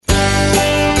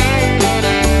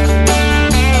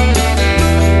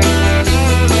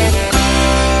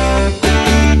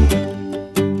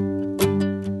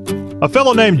A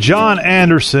fellow named John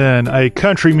Anderson, a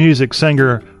country music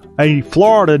singer, a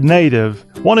Florida native,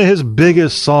 one of his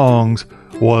biggest songs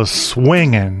was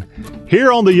Swingin'.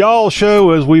 Here on the Y'all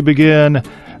Show, as we begin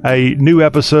a new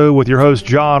episode with your host,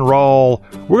 John Rawl,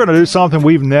 we're going to do something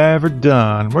we've never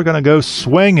done. We're going to go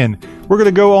swinging. We're going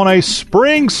to go on a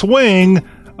spring swing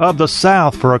of the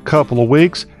South for a couple of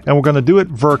weeks, and we're going to do it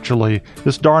virtually.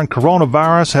 This darn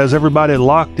coronavirus has everybody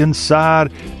locked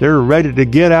inside. They're ready to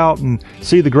get out and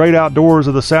see the great outdoors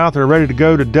of the South. They're ready to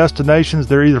go to destinations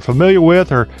they're either familiar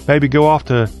with or maybe go off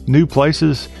to new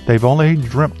places they've only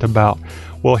dreamt about.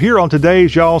 Well, here on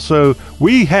today's Y'all Show,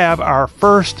 we have our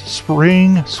first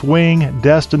spring swing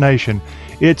destination.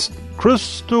 It's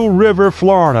Crystal River,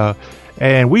 Florida,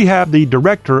 and we have the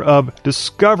director of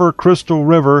Discover Crystal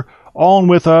River on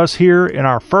with us here in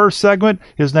our first segment.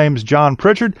 His name is John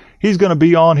Pritchard. He's going to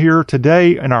be on here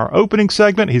today in our opening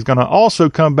segment. He's going to also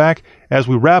come back as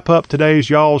we wrap up today's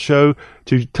Y'all Show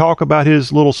to talk about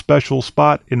his little special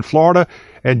spot in Florida.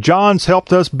 And John's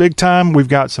helped us big time. We've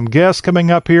got some guests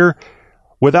coming up here.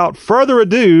 Without further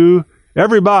ado,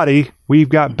 everybody, we've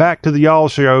got back to the Y'all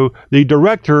Show, the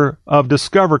director of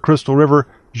Discover Crystal River,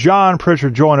 John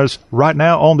Pritchard, join us right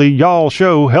now on the Y'all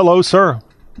Show. Hello, sir.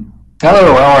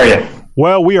 Hello, how are you?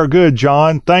 Well, we are good,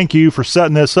 John. Thank you for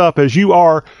setting this up, as you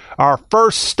are our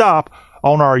first stop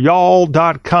on our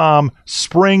y'all.com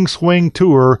spring swing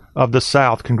tour of the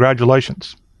South.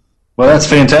 Congratulations. Well, that's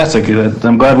fantastic.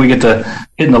 I'm glad we get to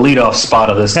hit in the leadoff spot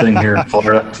of this thing here in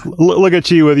Florida. Look at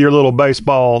you with your little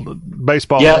baseball.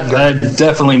 Yeah, I'm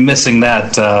definitely missing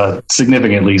that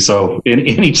significantly. So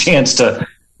any chance to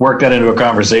work that into a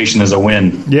conversation is a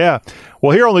win. Yeah.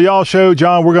 Well, here on the Y'all Show,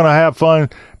 John, we're going to have fun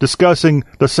discussing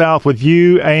the South with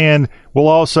you, and we'll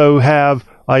also have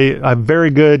a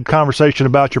very good conversation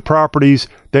about your properties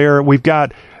there. We've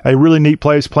got a really neat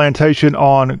place, Plantation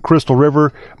on Crystal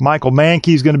River. Michael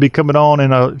Mankey is going to be coming on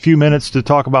in a few minutes to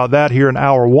talk about that here in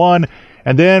hour one.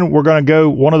 And then we're going to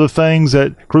go, one of the things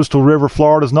that Crystal River,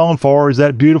 Florida is known for is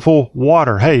that beautiful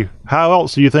water. Hey, how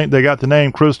else do you think they got the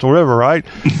name Crystal River, right?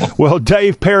 Well,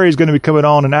 Dave Perry is going to be coming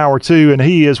on in hour two, and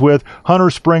he is with Hunter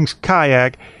Springs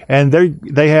Kayak, and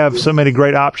they have so many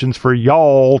great options for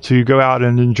y'all to go out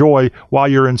and enjoy while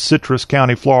you're in Citrus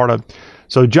County, Florida.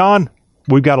 So, John,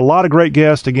 we've got a lot of great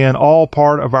guests, again, all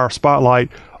part of our spotlight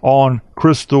on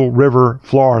Crystal River,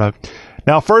 Florida.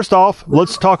 Now, first off,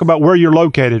 let's talk about where you're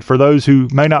located. For those who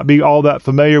may not be all that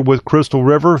familiar with Crystal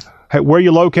River, where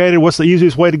you're located, what's the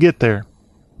easiest way to get there?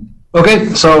 Okay,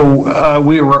 so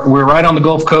we're right on the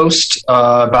Gulf Coast,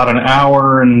 about an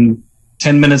hour and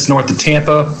 10 minutes north of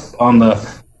Tampa on the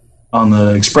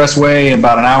expressway,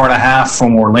 about an hour and a half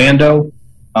from Orlando.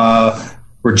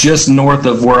 We're just north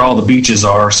of where all the beaches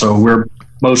are, so we're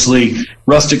mostly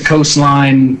rustic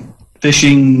coastline,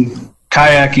 fishing,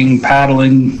 kayaking,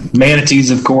 paddling,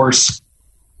 manatees, of course,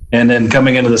 and then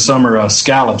coming into the summer,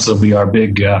 scallops will be our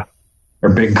big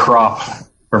crop,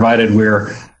 provided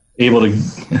we're able to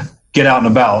get out and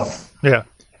about. Yeah,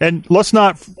 and let's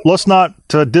not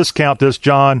discount this,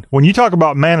 John. When you talk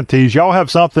about manatees, y'all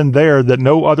have something there that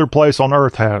no other place on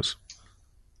earth has.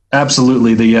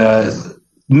 Absolutely, the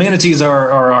manatees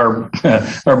are our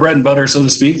our bread and butter, so to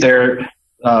speak. They're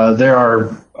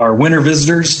our winter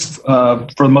visitors for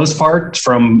the most part,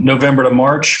 from November to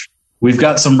March. We've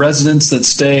got some residents that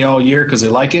stay all year because they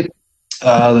like it.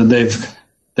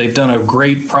 They've done a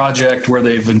great project where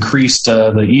they've increased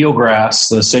the eelgrass.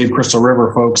 The Save Crystal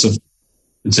River folks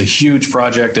it's a huge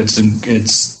project.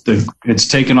 It's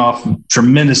taken off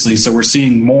tremendously. So we're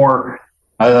seeing more.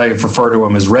 I refer to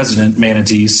them as resident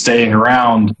manatees staying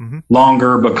around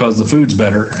longer because the food's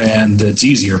better and it's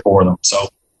easier for them. So.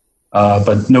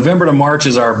 But November to March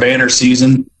is our banner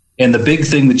season, and the big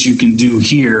thing that you can do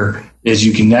here is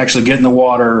you can actually get in the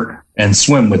water and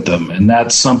swim with them, and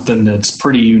that's something that's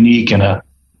pretty unique and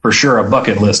for sure a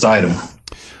bucket list item.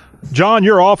 John,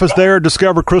 your office there,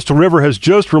 Discover Crystal River, has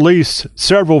just released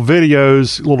several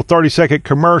videos, little 30-second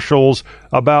commercials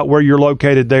about where you're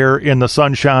located there in the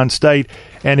Sunshine State.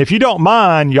 And if you don't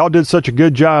mind, y'all did such a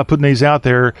good job putting these out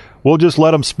there. We'll just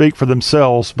let them speak for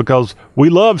themselves because we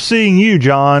love seeing you,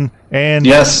 John. And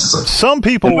yes, some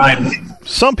people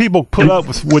put up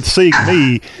with seeing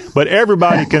me, but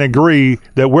everybody can agree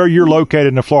that where you're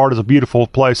located in Florida is a beautiful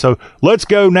place. So let's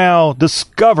go now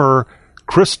discover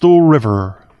Crystal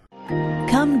River.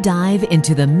 Come dive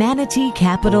into the manatee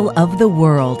capital of the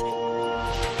world.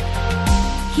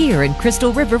 Here in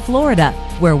Crystal River, Florida,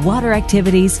 where water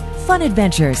activities, fun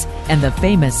adventures, and the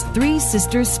famous Three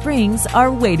Sisters Springs are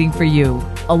waiting for you,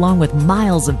 along with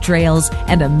miles of trails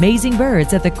and amazing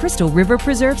birds at the Crystal River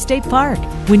Preserve State Park.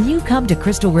 When you come to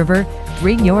Crystal River,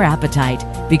 bring your appetite,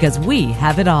 because we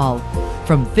have it all.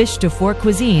 From fish to fork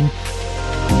cuisine,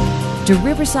 to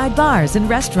riverside bars and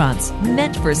restaurants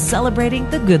meant for celebrating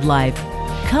the good life.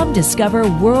 Come discover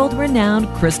world-renowned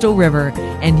Crystal River,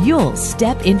 and you'll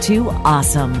step into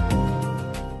awesome.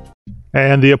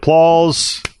 And the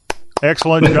applause.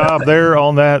 Excellent job there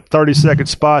on that 30-second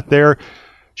spot there.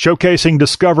 Showcasing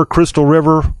Discover Crystal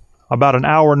River, about an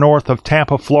hour north of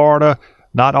Tampa, Florida,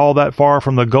 not all that far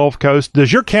from the Gulf Coast.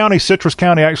 Does your county, Citrus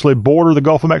County, actually border the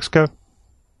Gulf of Mexico?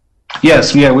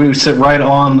 Yes, yeah, we sit right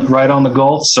on the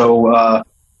Gulf. So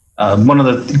one of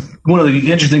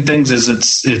the interesting things is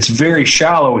it's very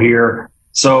shallow here,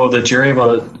 so that you're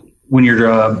able to, when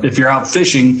you're if you're out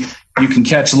fishing, you can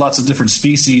catch lots of different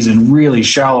species in really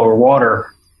shallower water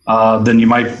than you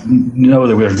might know.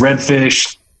 There's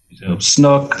redfish,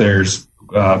 snook, there's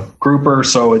grouper.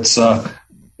 So it's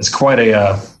quite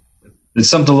it's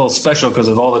something a little special because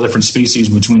of all the different species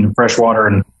between the freshwater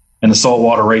and the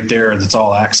saltwater right there. That's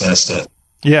all accessed.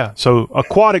 Yeah, so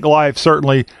aquatic life,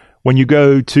 certainly. When you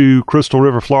go to Crystal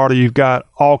River, Florida, you've got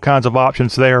all kinds of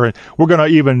options there. And we're going to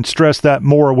even stress that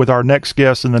more with our next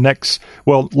guest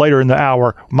later in the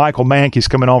hour. Michael Mankey's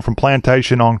coming on from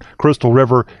Plantation on Crystal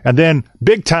River. And then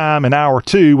big time in hour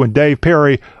 2 when Dave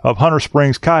Perry of Hunter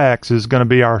Springs Kayaks is going to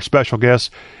be our special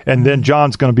guest. And then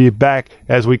John's going to be back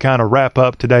as we kind of wrap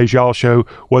up today's Y'all Show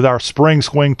with our spring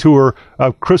swing tour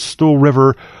of Crystal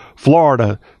River,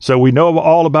 Florida. So we know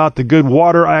all about the good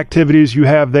water activities you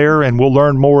have there, and we'll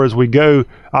learn more as we go.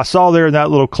 I saw there in that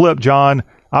little clip, John,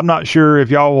 I'm not sure if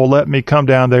y'all will let me come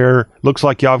down there. Looks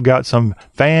like y'all have got some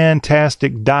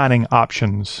fantastic dining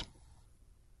options.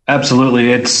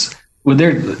 Absolutely. It's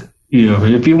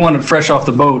if you want it fresh off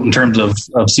the boat in terms of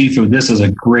seafood, this is a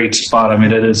great spot. I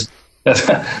mean, it is.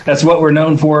 That's what we're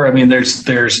known for. I mean, there's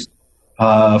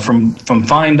from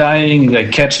fine dining,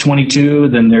 like Catch 22.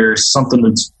 Then there's something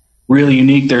that's really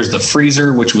unique. There's the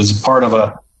Freezer, which was part of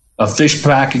a fish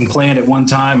packing plant at one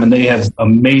time, and they have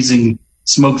amazing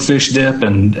smoked fish dip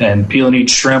and peel and eat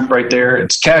shrimp right there.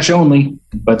 It's cash only,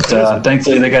 but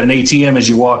thankfully they got an ATM as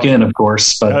you walk in, of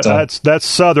course. But that's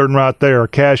Southern right there,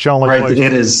 cash only. Right,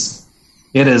 place.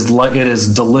 It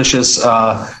is delicious.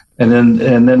 And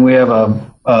then we have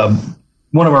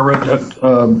one of our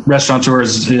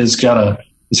restaurateurs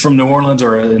is from New Orleans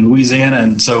or in Louisiana,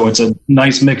 and so it's a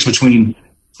nice mix between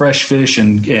fresh fish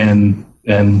and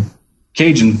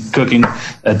Cajun cooking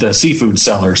at the seafood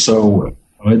cellar. So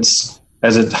it's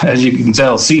as you can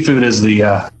tell, seafood is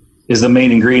the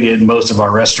main ingredient in most of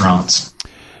our restaurants.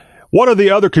 One of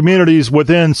the other communities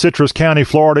within Citrus County,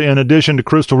 Florida, in addition to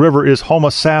Crystal River, is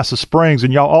Homosassa Springs,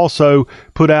 and y'all also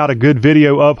put out a good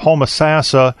video of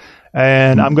Homosassa,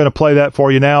 and I'm going to play that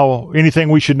for you now. Anything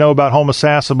we should know about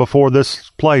Homosassa before this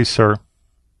place, sir?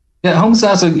 Yeah,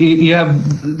 Homosassa, you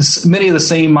have many of the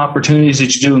same opportunities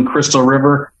that you do in Crystal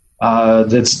River.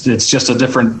 It's just a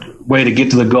different way to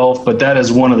get to the Gulf, but that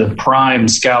is one of the prime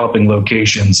scalloping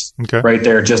locations right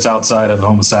there just outside of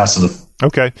Homosassa.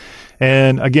 Okay.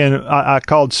 And again, I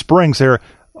called springs there.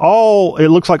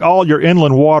 It looks like all your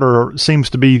inland water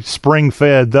seems to be spring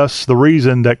fed. Thus the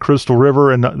reason that Crystal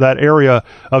River and that area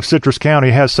of Citrus County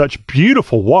has such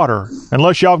beautiful water,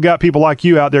 unless y'all got people like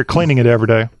you out there cleaning it every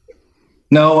day.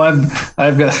 No, I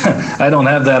don't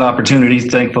have that opportunity,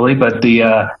 thankfully, but the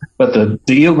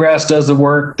eelgrass does the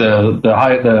work,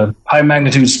 the high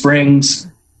magnitude springs,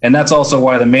 and that's also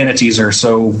why the manatees are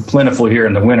so plentiful here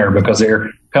in the winter, because they're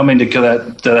coming to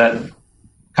that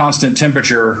constant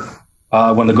temperature.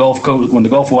 When the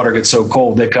Gulf water gets so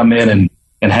cold, they come in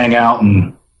and hang out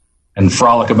and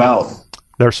frolic about.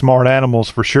 They're smart animals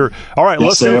for sure. All right,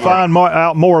 yes, let's find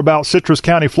out more about Citrus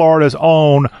County, Florida's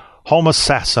own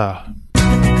Homosassa.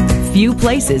 Few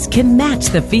places can match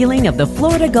the feeling of the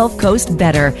Florida Gulf Coast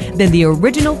better than the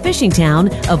original fishing town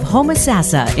of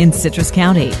Homosassa in Citrus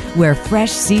County, where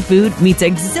fresh seafood meets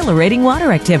exhilarating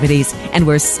water activities and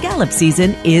where scallop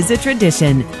season is a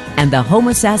tradition. And the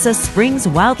Homosassa Springs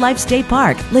Wildlife State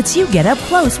Park lets you get up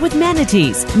close with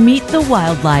manatees, meet the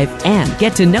wildlife, and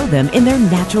get to know them in their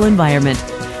natural environment.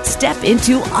 Step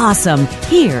into awesome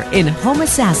here in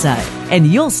Homosassa, and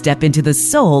you'll step into the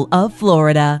soul of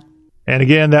Florida. And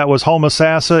again, that was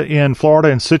Homosassa in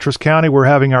Florida in Citrus County. We're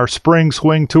having our spring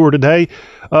swing tour today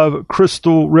of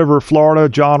Crystal River, Florida.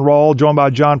 John Rawl, joined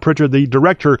by John Pritchard, the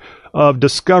director of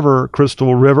Discover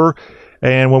Crystal River.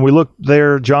 And when we looked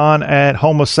there, John, at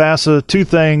Homosassa, two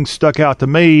things stuck out to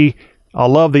me. I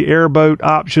love the airboat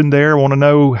option there. I want to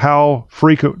know how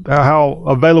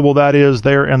available that is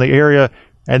there in the area.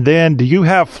 And then, do you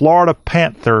have Florida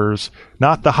Panthers,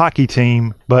 not the hockey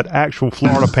team, but actual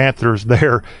Florida Panthers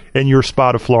there in your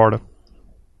spot of Florida?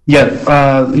 Yeah,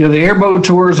 the airboat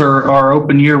tours are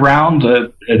open year round,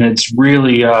 and it's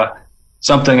really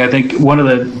something. I think one of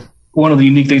the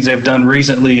unique things they've done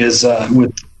recently is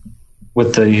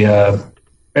with the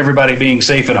everybody being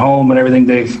safe at home and everything.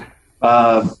 They've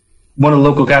one of the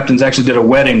local captains actually did a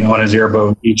wedding on his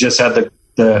airboat. He just had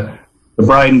the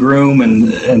bride and groom,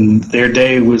 and their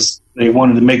day was, they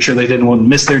wanted to make sure they didn't want to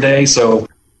miss their day. So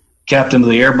captain of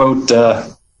the airboat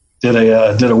did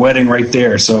a wedding right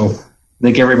there. So I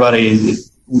think everybody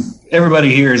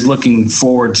here is looking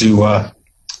forward to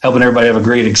helping everybody have a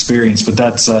great experience. But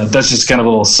that's just kind of a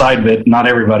little side bit. Not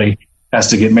everybody has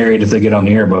to get married if they get on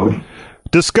the airboat.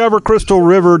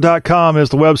 DiscoverCrystalRiver.com is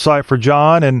the website for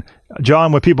John. And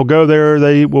John, when people go there,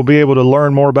 they will be able to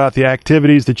learn more about the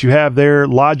activities that you have there,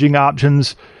 lodging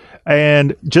options.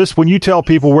 And just when you tell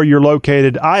people where you're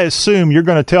located, I assume you're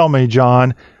going to tell me,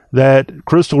 John, that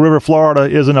Crystal River, Florida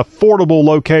is an affordable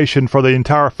location for the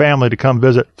entire family to come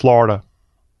visit Florida.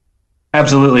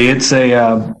 Absolutely. It's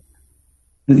you'll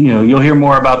hear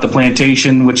more about the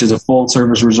Plantation, which is a full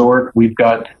service resort. We've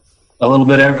got a little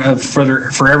bit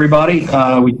for everybody.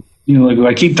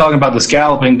 I keep talking about the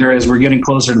scalloping there as we're getting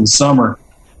closer to the summer.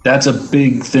 That's a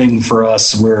big thing for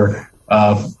us where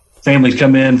families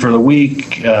come in for the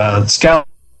week.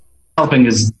 Scalloping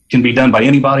can be done by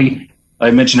anybody. I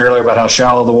mentioned earlier about how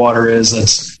shallow the water is.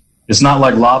 It's not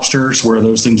like lobsters where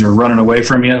those things are running away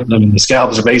from you. I mean, the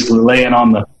scallops are basically laying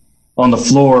on the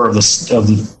floor of the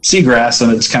seagrass,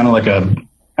 and it's kind of like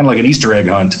an Easter egg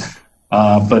hunt.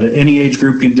 But any age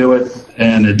group can do it,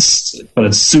 and it's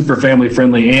super family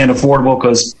friendly and affordable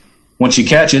because once you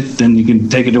catch it, then you can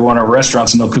take it to one of our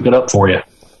restaurants and they'll cook it up for you.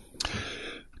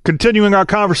 Continuing our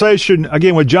conversation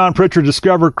again with John Pritchard,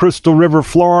 Discover Crystal River,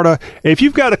 Florida. If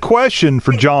you've got a question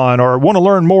for John or want to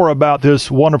learn more about this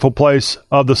wonderful place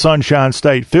of the Sunshine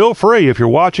State, feel free. If you're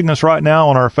watching us right now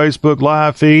on our Facebook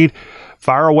live feed,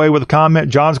 fire away with a comment.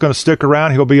 John's going to stick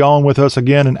around. He'll be on with us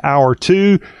again in hour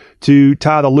 2 to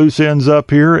tie the loose ends up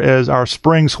here as our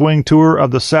spring swing tour of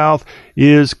the South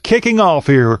is kicking off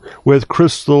here with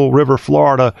Crystal River,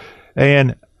 Florida.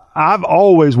 And I've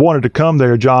always wanted to come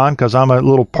there, John, because I'm a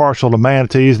little partial to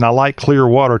manatees and I like clear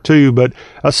water too. But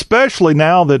especially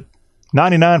now that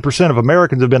 99% of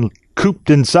Americans have been cooped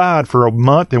inside for a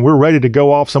month and we're ready to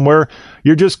go off somewhere,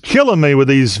 you're just killing me with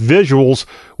these visuals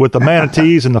with the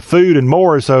manatees and the food and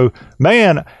more. So,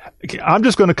 man, I'm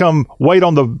just going to come wait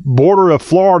on the border of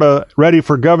Florida ready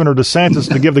for Governor DeSantis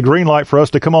to give the green light for us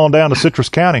to come on down to Citrus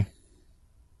County.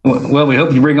 Well, we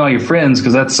hope you bring all your friends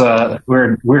because that's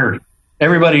we're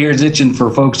everybody here is itching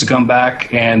for folks to come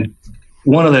back. And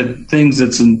one of the things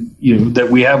that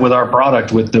we have with our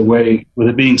product, with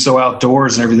it being so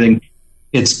outdoors and everything,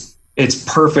 it's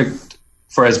perfect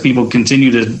for as people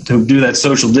continue to do that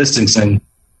social distancing.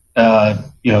 When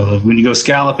you go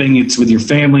scalloping, it's with your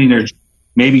family and there's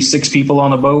maybe 6 people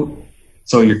on the boat.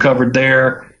 So you're covered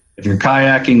there. If you're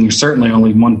kayaking, you're certainly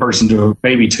only one person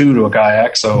maybe 2 to a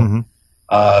kayak. So,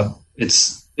 on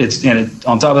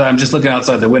top of that, I'm just looking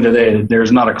outside the window today.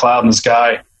 There's not a cloud in the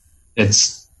sky.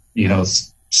 It's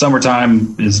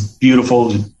summertime is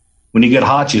beautiful. When you get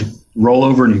hot, you roll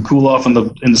over and you cool off in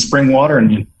the spring water and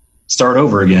you start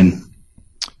over again.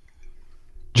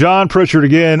 John Pritchard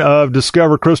again of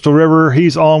Discover Crystal River.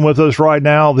 He's on with us right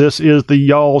now. This is the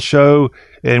Y'all Show,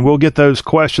 and we'll get those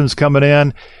questions coming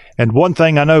in. And one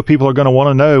thing I know people are going to want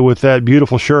to know with that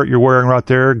beautiful shirt you're wearing right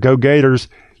there, Go Gators,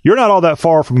 you're not all that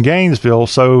far from Gainesville.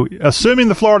 So assuming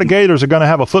the Florida Gators are going to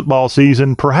have a football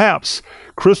season, perhaps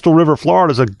Crystal River,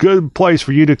 Florida is a good place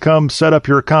for you to come set up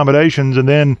your accommodations and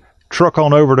then truck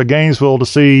on over to Gainesville to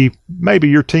see maybe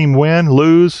your team win,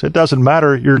 lose. It doesn't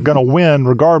matter. You're going to win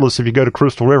regardless if you go to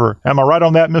Crystal River. Am I right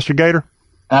on that, Mr. Gator?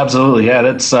 Absolutely. Yeah,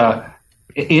 that's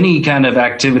any kind of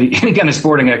activity, any kind of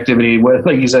sporting activity,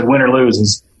 like you said, win or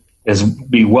lose is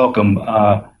be welcome.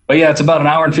 But yeah, it's about an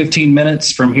hour and 15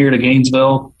 minutes from here to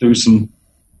Gainesville through some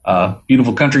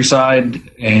beautiful countryside.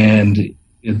 And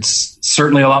it's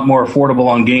certainly a lot more affordable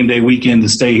on game day weekend to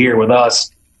stay here with us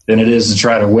than it is to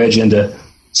try to wedge into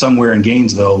somewhere in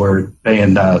Gainesville where we're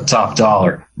paying top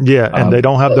dollar. Yeah, and they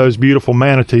don't have those beautiful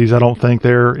manatees. I don't think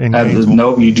they're in Gainesville.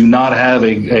 No, you do not have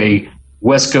a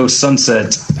West Coast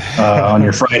sunset on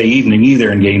your Friday evening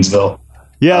either in Gainesville.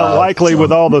 Yeah, likely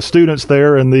with all the students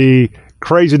there and the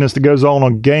craziness that goes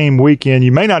on game weekend,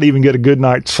 you may not even get a good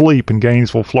night's sleep in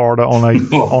Gainesville, Florida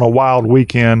on a wild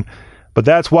weekend. But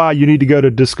that's why you need to go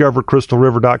to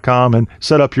discovercrystalriver.com and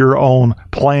set up your own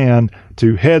plan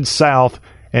to head south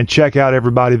and check out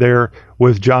everybody there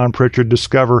with John Pritchard,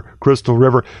 Discover Crystal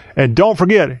River. And don't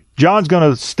forget, John's going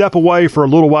to step away for a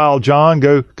little while. John,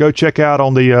 go check up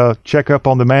on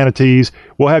the manatees.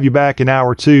 We'll have you back in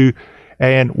hour 2.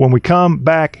 And when we come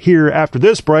back here after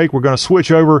this break, we're going to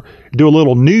switch over, do a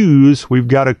little news. We've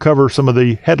got to cover some of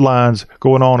the headlines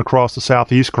going on across the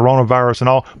Southeast, coronavirus and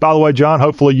all. By the way, John,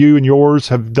 hopefully you and yours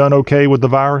have done okay with the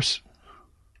virus.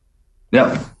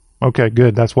 Yep. Okay,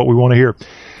 good. That's what we want to hear.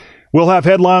 We'll have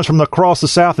headlines from across the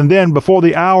South, and then before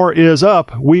the hour is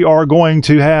up, we are going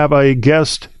to have a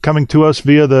guest coming to us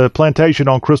via the plantation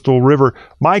on Crystal River,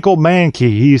 Michael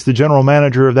Mankey. He's the general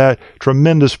manager of that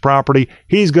tremendous property.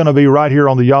 He's going to be right here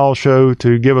on the Y'all Show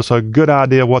to give us a good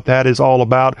idea of what that is all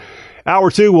about. Hour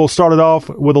 2, we'll start it off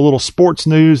with a little sports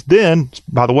news. Then,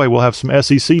 by the way, we'll have some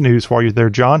SEC news for you there,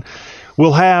 John.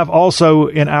 We'll have also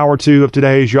in hour 2 of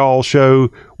today's Y'all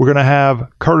Show, we're going to have,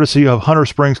 courtesy of Hunter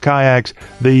Springs Kayaks,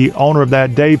 the owner of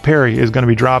that, Dave Perry, is going to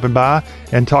be dropping by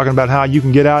and talking about how you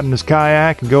can get out in this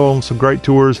kayak and go on some great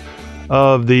tours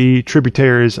of the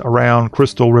tributaries around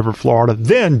Crystal River, Florida.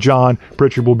 Then John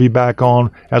Pritchard will be back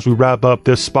on as we wrap up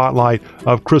this spotlight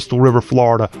of Crystal River,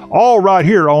 Florida. All right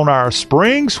here on our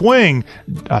Spring Swing.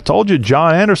 I told you,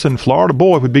 John Anderson, Florida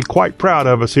boy, would be quite proud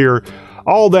of us here.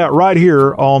 All that right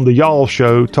here on the Y'all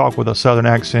Show. Talk with a Southern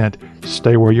accent.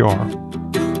 Stay where you are.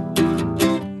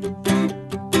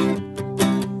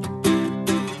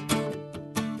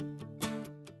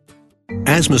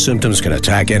 Asthma symptoms can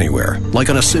attack anywhere, like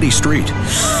on a city street.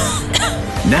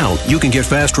 Now you can get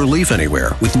fast relief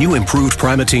anywhere with new improved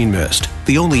Primatene Mist,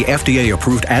 the only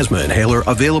FDA-approved asthma inhaler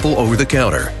available over the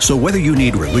counter. So whether you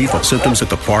need relief of symptoms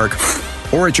at the park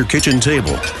or at your kitchen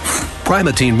table,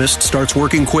 Primatene Mist starts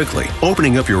working quickly,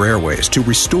 opening up your airways to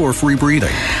restore free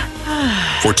breathing.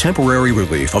 For temporary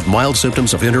relief of mild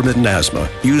symptoms of intermittent asthma,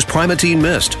 use Primatene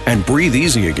Mist and breathe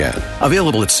easy again.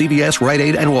 Available at CVS, Rite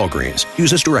Aid, and Walgreens.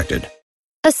 Use as directed.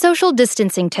 A social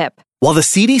distancing tip. While the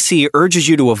CDC urges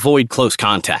you to avoid close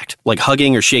contact, like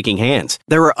hugging or shaking hands,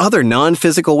 there are other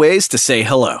non-physical ways to say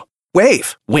hello.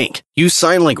 Wave, wink, use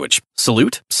sign language,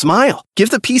 salute, smile,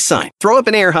 give the peace sign, throw up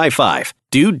an air high five,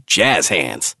 do jazz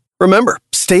hands. Remember,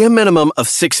 stay a minimum of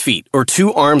 6 feet or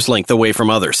 2 arms length away from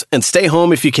others, and stay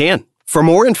home if you can. For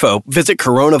more info, visit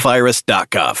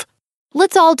coronavirus.gov.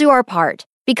 Let's all do our part,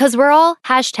 because we're all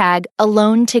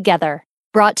 #AloneTogether.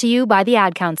 Brought to you by the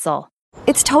Ad Council.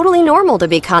 It's totally normal to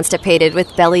be constipated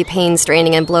with belly pain,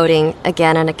 straining, and bloating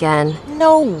again and again.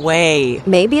 No way.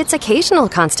 Maybe it's occasional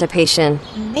constipation.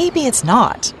 Maybe it's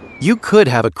not. You could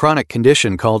have a chronic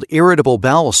condition called irritable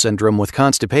bowel syndrome with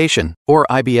constipation, or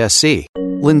IBS-C.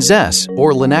 Linzess,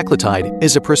 or linaclotide,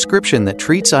 is a prescription that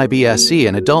treats IBS-C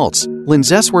in adults.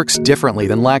 Linzess works differently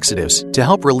than laxatives to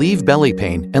help relieve belly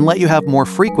pain and let you have more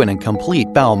frequent and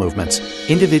complete bowel movements.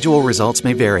 Individual results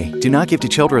may vary. Do not give to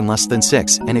children less than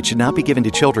 6, and it should not be given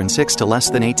to children 6 to less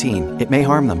than 18. It may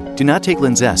harm them. Do not take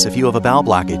Linzess if you have a bowel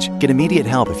blockage. Get immediate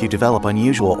help if you develop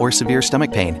unusual or severe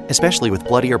stomach pain, especially with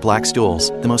bloody or black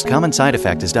stools. The most common side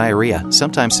effect is diarrhea,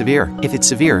 sometimes severe. If it's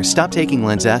severe, stop taking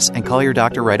Linzess and call your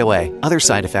doctor right away. Other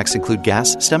side effects include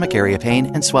gas, stomach area pain,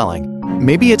 and swelling.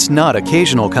 Maybe it's not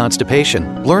occasional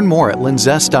constipation. Learn more at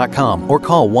linzess.com or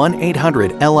call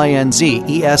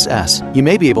 1-800-LINZESS. You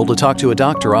may be able to talk to a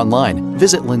doctor online.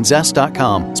 Visit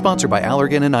linzess.com, sponsored by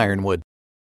Allergan and Ironwood.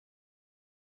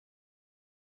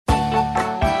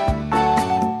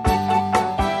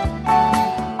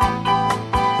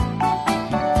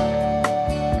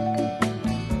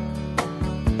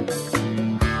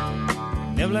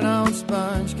 Nibbling on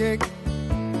sponge cake,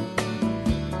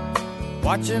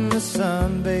 watching the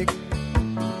sun bake.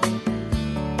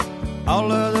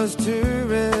 All of those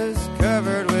tourists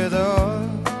covered with oil,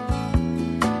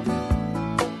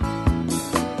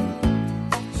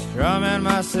 strumming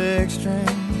my 6-string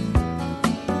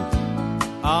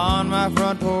on my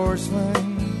front porch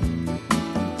swing.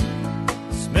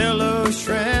 Smell those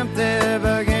shrimp, they're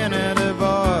beginning to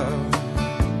boil.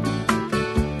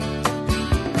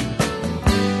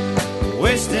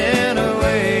 Wasting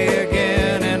away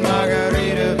again in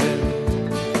Margaritaville.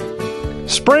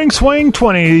 Spring Swing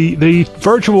 20, the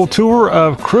virtual tour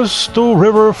of Crystal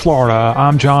River, Florida.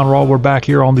 I'm John Rawl. We're back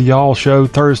here on the Y'all Show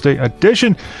Thursday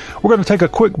edition. We're going to take a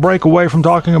quick break away from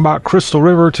talking about Crystal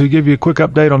River to give you a quick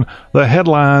update on the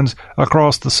headlines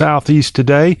across the Southeast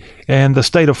today and the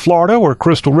state of Florida, where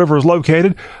Crystal River is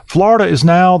located. Florida is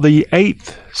now the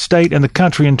 8th state in the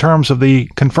country in terms of the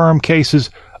confirmed cases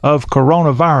of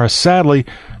coronavirus. Sadly,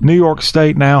 New York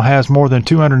State now has more than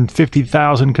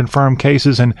 250,000 confirmed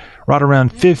cases and right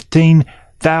around 15,000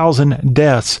 28,000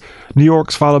 deaths. New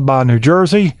York's followed by New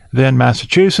Jersey, then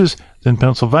Massachusetts, then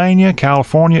Pennsylvania,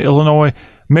 California, Illinois,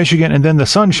 Michigan, and then the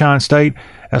Sunshine State,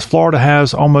 as Florida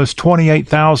has almost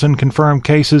 28,000 confirmed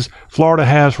cases. Florida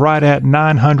has right at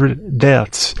 900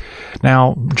 deaths.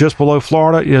 Now, just below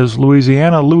Florida is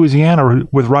Louisiana. Louisiana,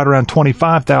 with right around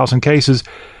 25,000 cases.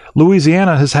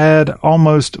 Louisiana has had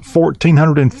almost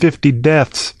 1,450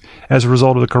 deaths as a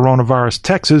result of the coronavirus.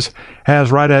 Texas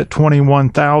has right at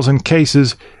 21,000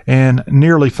 cases and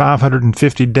nearly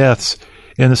 550 deaths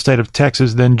in the state of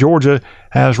Texas. Then Georgia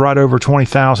has right over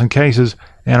 20,000 cases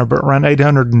and around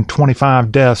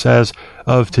 825 deaths as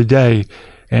of today.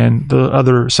 And the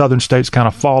other southern states kind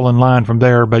of fall in line from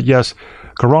there. But yes,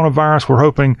 coronavirus, we're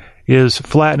hoping, is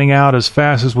flattening out as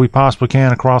fast as we possibly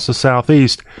can across the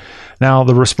southeast. Now,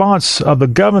 the response of the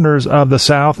governors of the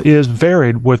South is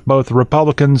varied, with both the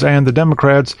Republicans and the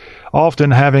Democrats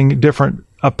often having different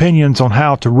opinions on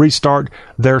how to restart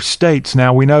their states.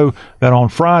 Now, we know that on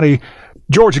Friday,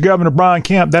 Georgia Governor Brian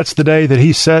Kemp, that's the day that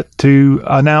he's set to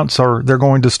announce, or they're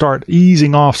going to start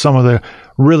easing off some of the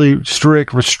really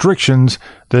strict restrictions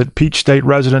that Peach State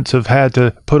residents have had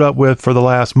to put up with for the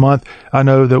last month. I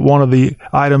know that one of the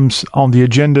items on the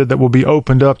agenda that will be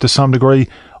opened up to some degree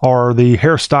are the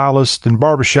hairstylist and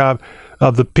barbershop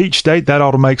of the Peach State. That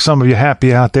ought to make some of you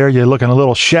happy out there. You're looking a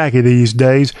little shaggy these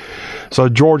days. So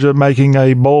Georgia making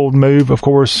a bold move. Of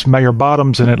course, Mayor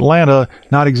Bottoms in Atlanta,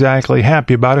 not exactly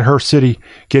happy about it. Her city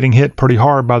getting hit pretty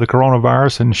hard by the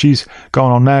coronavirus, and she's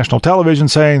gone on national television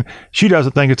saying she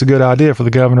doesn't think it's a good idea for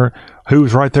the governor,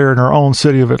 who's right there in her own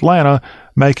city of Atlanta,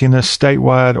 making this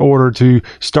statewide order to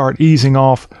start easing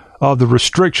off of the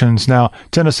restrictions. Now,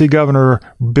 Tennessee Governor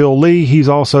Bill Lee, he's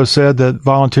also said that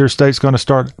volunteer state's going to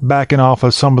start backing off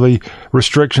of some of the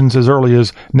restrictions as early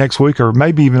as next week, or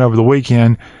maybe even over the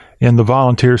weekend in the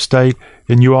volunteer state.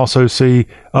 And you also see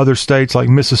other states like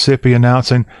Mississippi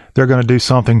announcing they're going to do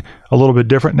something a little bit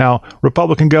different. Now,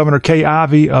 Republican Governor Kay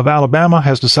Ivey of Alabama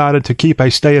has decided to keep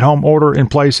a stay-at-home order in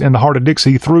place in the heart of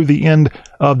Dixie through the end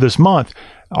of this month.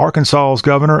 Arkansas's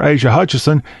Governor Asa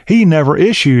Hutchinson, he never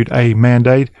issued a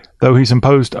mandate, though he's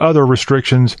imposed other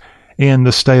restrictions in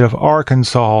the state of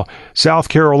Arkansas. South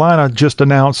Carolina just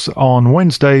announced on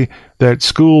Wednesday that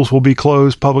schools will be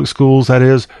closed, public schools, that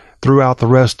is, throughout the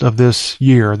rest of this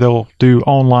year. They'll do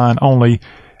online only,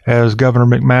 as Governor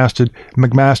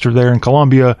McMaster there in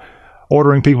Columbia,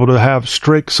 ordering people to have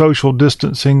strict social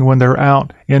distancing when they're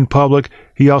out in public.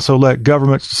 He also let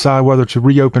governments decide whether to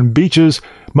reopen beaches.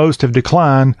 Most have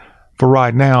declined for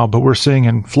right now, but we're seeing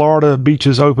in Florida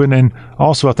beaches open, and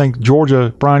also I think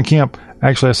Georgia, Brian Kemp,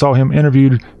 actually I saw him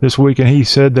interviewed this week, and he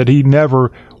said that he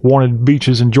never wanted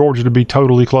beaches in Georgia to be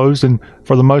totally closed, and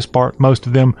for the most part, most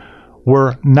of them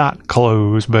were not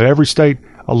closed, but every state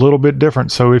a little bit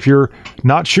different. So if you're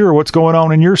not sure what's going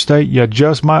on in your state, you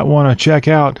just might want to check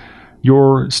out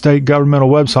your state governmental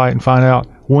website and find out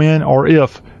when or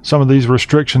if some of these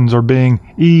restrictions are being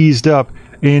eased up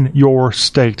in your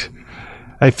state.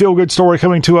 A feel-good story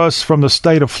coming to us from the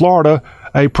state of Florida.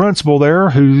 A principal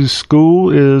there whose school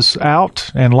is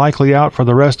out and likely out for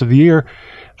the rest of the year.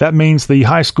 That means the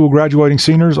high school graduating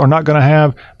seniors are not going to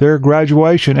have their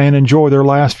graduation and enjoy their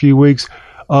last few weeks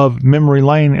of memory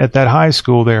lane at that high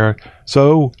school there.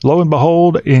 So, lo and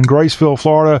behold, in Graceville,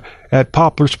 Florida, at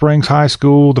Poplar Springs High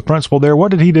School, the principal there,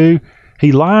 what did he do?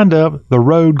 He lined up the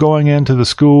road going into the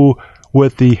school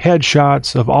with the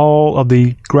headshots of all of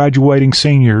the graduating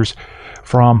seniors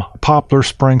from Poplar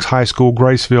Springs High School,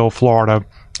 Graceville, Florida.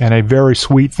 And a very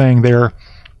sweet thing there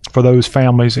for those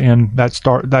families in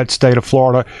that state of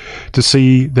Florida to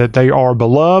see that they are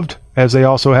beloved, as they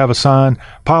also have a sign,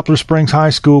 Poplar Springs High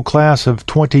School Class of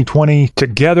 2020,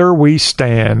 Together We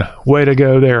Stand. Way to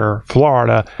go there,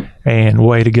 Florida, and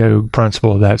way to go,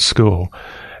 principal of that school.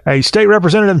 A state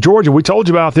representative of Georgia, we told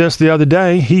you about this the other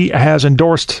day. He has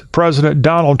endorsed President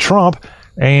Donald Trump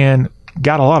and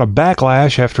got a lot of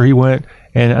backlash after he went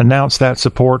and announced that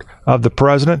support of the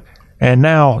president. And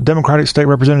now Democratic State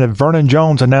Representative Vernon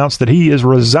Jones announced that he is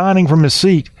resigning from his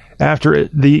seat after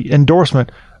the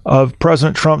endorsement of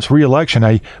President Trump's reelection,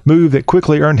 a move that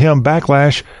quickly earned him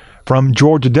backlash from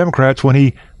Georgia Democrats when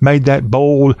he made that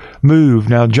bold move.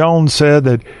 Now, Jones said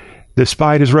that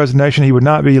despite his resignation, he would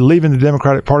not be leaving the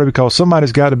Democratic Party because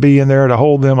somebody's got to be in there to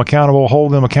hold them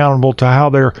accountable to how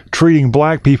they're treating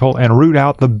black people and root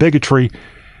out the bigotry.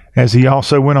 As he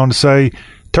also went on to say,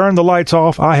 "Turn the lights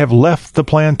off. I have left the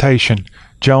plantation,"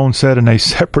 Jones said in a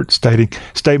separate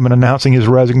statement announcing his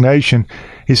resignation.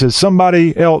 He says,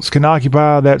 "Somebody else can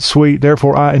occupy that suite.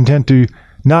 Therefore, I intend to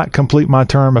not complete my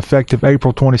term effective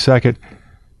April 22nd,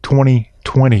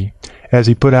 2020. as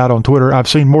he put out on Twitter. I've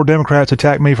seen more Democrats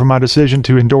attack me for my decision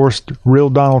to endorse real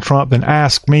Donald Trump than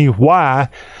ask me why.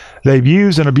 They've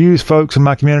used and abused folks in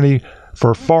my community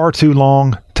for far too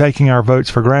long, taking our votes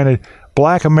for granted.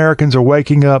 Black Americans are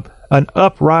waking up. An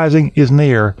uprising is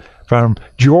near. From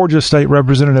Georgia State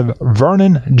Representative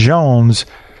Vernon Jones.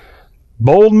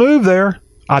 Bold move there.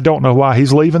 I don't know why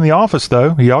he's leaving the office,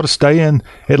 though. He ought to stay in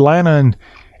Atlanta,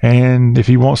 and if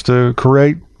he wants to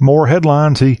create more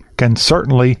headlines, he can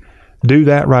certainly do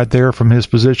that right there from his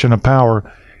position of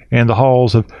power in the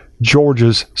halls of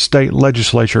Georgia's state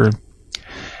legislature.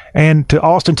 And to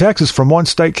Austin, Texas, from one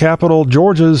state capital,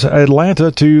 Georgia's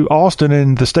Atlanta, to Austin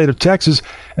in the state of Texas,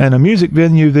 and a music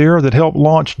venue there that helped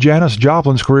launch Janis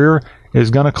Joplin's career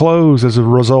is going to close as a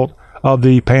result of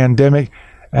the pandemic,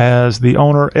 as the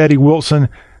owner, Eddie Wilson,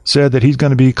 said that he's going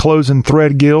to be closing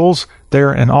Threadgill's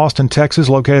there in Austin, Texas,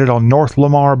 located on North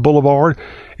Lamar Boulevard.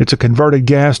 It's a converted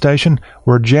gas station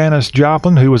where Janis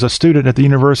Joplin, who was a student at the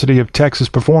University of Texas,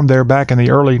 performed there back in the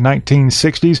early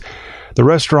 1960s. The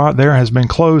restaurant there has been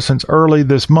closed since early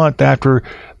this month after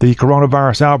the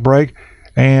coronavirus outbreak,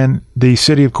 and the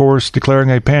city, of course,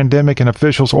 declaring a pandemic, and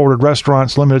officials ordered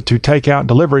restaurants limited to takeout and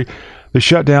delivery. The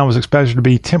shutdown was expected to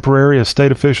be temporary, as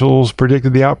state officials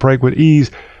predicted the outbreak would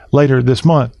ease later this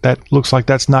month. That looks like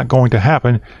that's not going to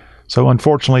happen. So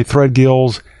unfortunately,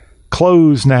 Threadgill's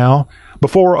closed now.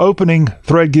 Before opening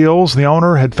Threadgill's, the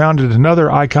owner had founded another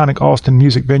iconic Austin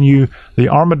music venue, the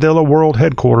Armadillo World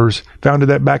Headquarters, founded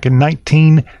that back in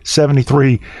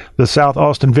 1973. The South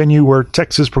Austin venue, where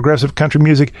Texas progressive country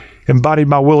music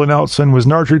embodied by Willie Nelson was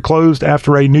nurtured, closed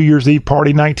after a New Year's Eve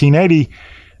party in 1980,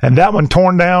 and that one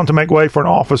torn down to make way for an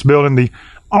office building, the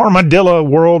Armadillo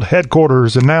World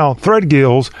Headquarters. And now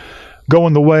Threadgill's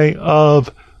going the way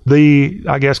of the,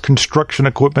 I guess, construction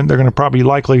equipment. They're going to probably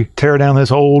likely tear down this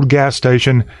old gas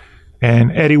station.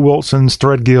 And Eddie Wilson's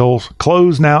Threadgill's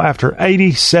closed now after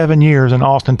 87 years in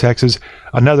Austin, Texas.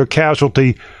 Another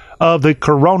casualty of the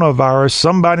coronavirus.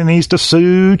 Somebody needs to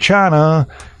sue China,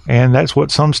 and that's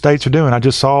what some states are doing. I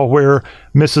just saw where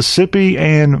Mississippi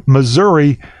and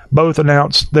Missouri both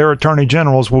announced their attorney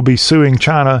generals will be suing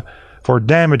China for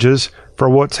damages for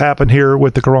what's happened here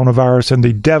with the coronavirus and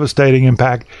the devastating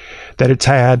impact that it's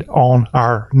had on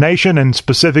our nation, and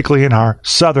specifically in our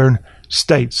southern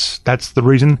states. That's the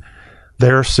reason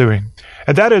they're suing.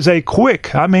 And that is a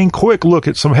quick look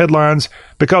at some headlines,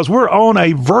 because we're on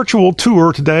a virtual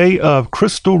tour today of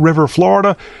Crystal River,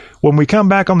 Florida. When we come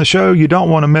back on the show, you don't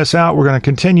want to miss out. We're going to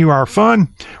continue our fun.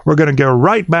 We're going to go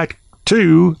right back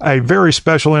to a very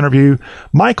special interview.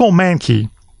 Michael Mankey.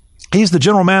 He's the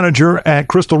general manager at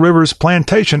Crystal River's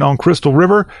Plantation on Crystal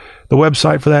River. The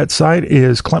website for that site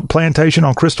is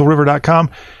plantationoncrystalriver.com.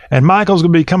 And Michael's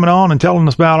going to be coming on and telling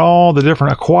us about all the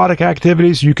different aquatic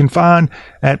activities you can find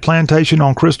at Plantation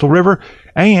on Crystal River.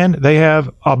 And they have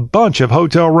a bunch of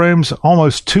hotel rooms,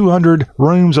 almost 200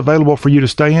 rooms available for you to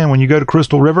stay in when you go to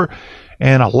Crystal River.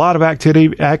 And a lot of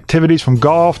activities from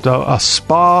golf to a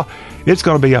spa. It's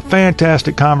going to be a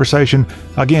fantastic conversation,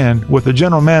 again, with the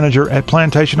general manager at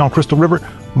Plantation on Crystal River,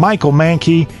 Michael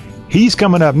Mankey. He's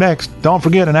coming up next. Don't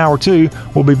forget, in hour 2,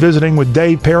 we'll be visiting with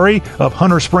Dave Perry of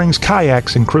Hunter Springs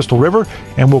Kayaks in Crystal River.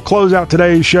 And we'll close out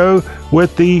today's show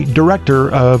with the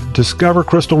director of Discover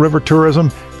Crystal River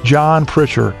Tourism, John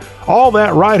Pritchard. All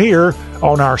that right here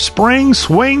on our spring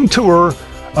swing tour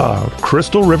of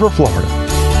Crystal River, Florida.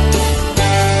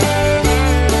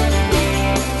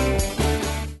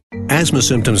 Asthma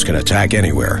symptoms can attack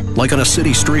anywhere, like on a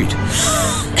city street.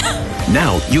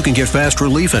 Now you can get fast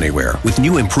relief anywhere with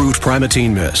new improved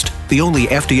Primatene Mist, the only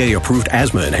FDA-approved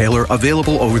asthma inhaler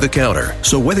available over the counter.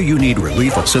 So whether you need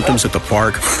relief of symptoms at the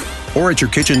park or at your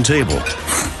kitchen table,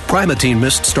 Primatene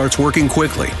Mist starts working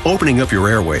quickly, opening up your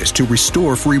airways to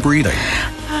restore free breathing.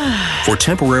 For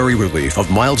temporary relief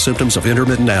of mild symptoms of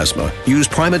intermittent asthma, use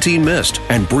Primatene Mist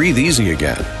and breathe easy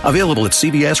again. Available at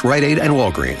CVS, Rite Aid, and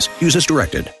Walgreens. Use as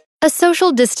directed. A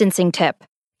social distancing tip.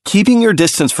 Keeping your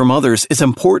distance from others is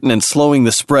important in slowing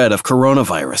the spread of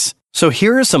coronavirus. So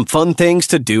here are some fun things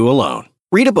to do alone.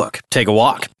 Read a book, take a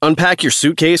walk, unpack your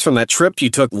suitcase from that trip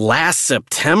you took last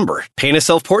September, paint a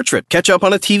self-portrait, catch up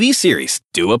on a TV series,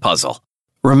 do a puzzle.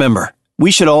 Remember,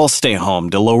 we should all stay home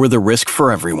to lower the risk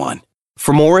for everyone.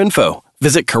 For more info,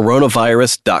 visit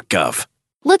coronavirus.gov.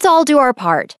 Let's all do our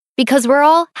part, because we're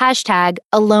all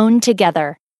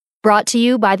 #AloneTogether. Brought to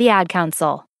you by the Ad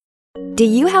Council. Do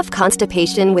you have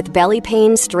constipation with belly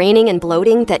pain, straining, and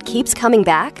bloating that keeps coming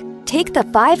back? Take the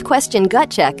 5-question gut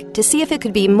check to see if it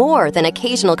could be more than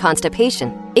occasional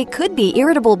constipation. It could be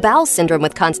irritable bowel syndrome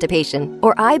with constipation,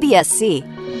 or IBS-C.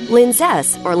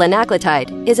 Linzess, or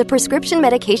linaclotide, is a prescription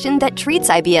medication that treats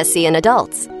IBS-C in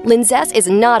adults. Linzess is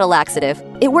not a laxative.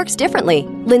 It works differently.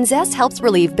 Linzess helps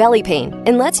relieve belly pain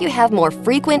and lets you have more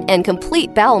frequent and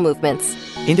complete bowel movements.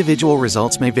 Individual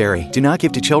results may vary. Do not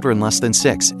give to children less than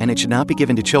 6, and it should not be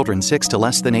given to children 6 to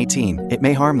less than 18. It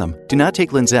may harm them. Do not take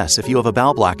Linzess if you have a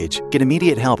bowel blockage. Get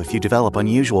immediate help if you develop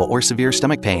unusual or severe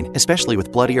stomach pain, especially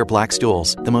with bloody or black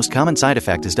stools. The most common side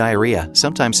effect is diarrhea,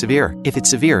 sometimes severe. If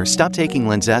it's severe, stop taking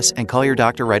Linzess and call your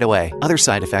doctor right away. Other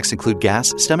side effects include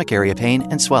gas, stomach area pain,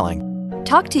 and swelling.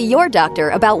 Talk to your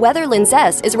doctor about whether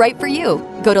Linzess is right for you.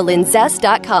 Go to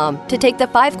linzess.com to take the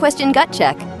 5-question gut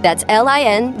check. That's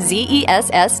LINZESS.com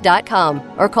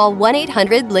or call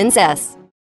 1-800-LINZESS.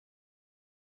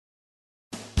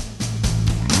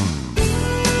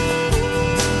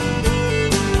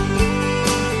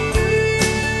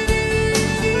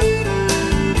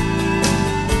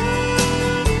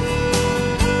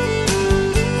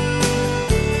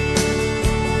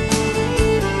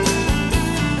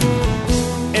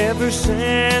 Ever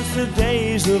since the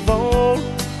days of old,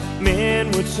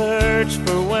 men would search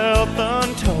for wealth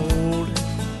untold.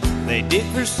 They dig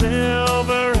for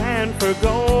silver and for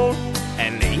gold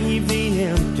and leave the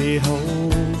empty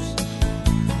holes.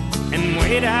 And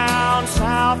way down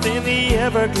south in the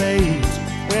Everglades,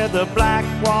 where the black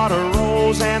water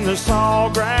rolls and the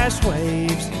sawgrass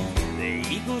waves,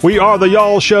 we are the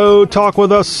Y'all Show, talk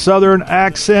with a Southern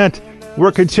accent.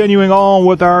 We're continuing on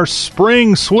with our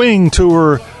spring swing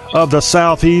tour of the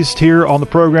Southeast here on the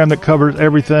program that covers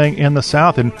everything in the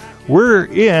South. And we're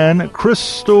in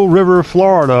Crystal River,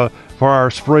 Florida for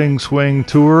our spring swing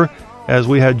tour, as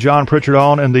we had John Pritchard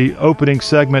on in the opening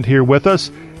segment here with us.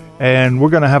 And we're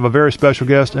going to have a very special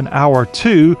guest in hour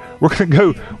 2. We're going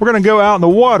to go out in the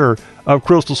water of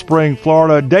Crystal Spring,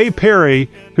 Florida. Dave Perry,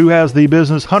 who has the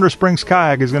business Hunter Springs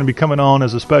Kayak, is going to be coming on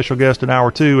as a special guest in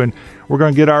hour 2, and we're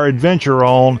going to get our adventure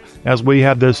on as we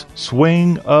have this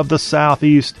swing of the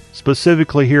Southeast,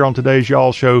 specifically here on today's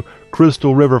Y'all Show,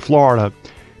 Crystal River, Florida.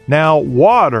 Now,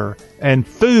 water and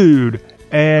food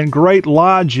and great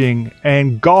lodging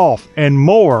and golf and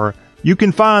more, you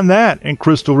can find that in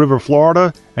Crystal River,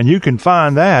 Florida, and you can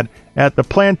find that at the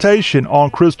Plantation on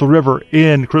Crystal River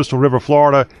in Crystal River,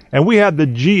 Florida. And we have the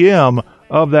GM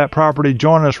of that property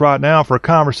joining us right now for a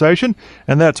conversation,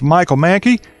 and that's Michael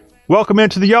Mankey. Welcome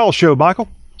into the Y'all Show, Michael.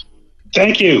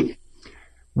 Thank you.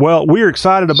 Well, we're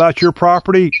excited about your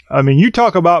property. I mean, you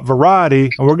talk about variety,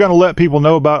 and we're going to let people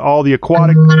know about all the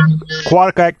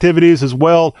aquatic activities as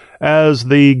well as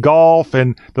the golf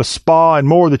and the spa and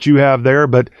more that you have there.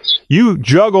 But you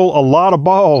juggle a lot of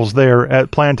balls there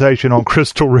at Plantation on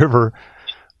Crystal River.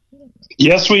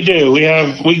 Yes, we do. We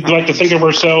like to think of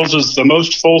ourselves as the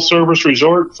most full-service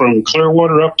resort from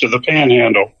Clearwater up to the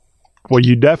Panhandle. Well,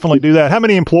 you definitely do that. How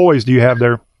many employees do you have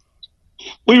there?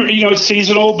 It's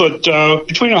seasonal, but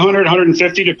between 100 and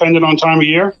 150, depending on time of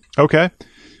year. Okay.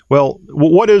 Well,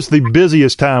 what is the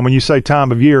busiest time? When you say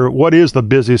time of year, what is the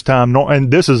busiest time? And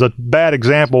this is a bad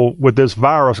example with this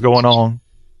virus going on.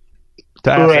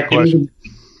 Correct. It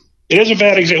is a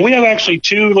bad example. We have actually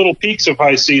 2 little peaks of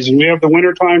high season. We have the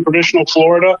wintertime traditional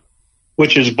Florida,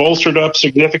 which is bolstered up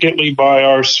significantly by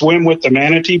our Swim with the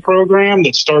Manatee program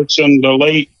that starts in the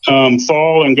late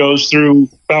fall and goes through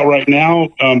about right now,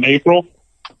 April.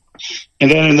 And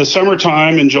then in the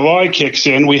summertime, in July kicks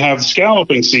in, we have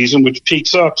scalloping season, which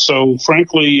peaks up. So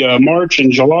frankly, March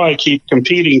and July keep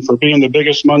competing for being the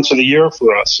biggest months of the year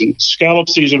for us. And scallop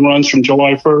season runs from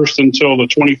July 1st until the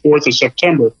 24th of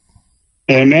September.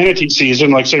 And manatee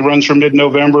season, like say, runs from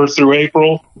mid-November through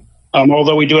April.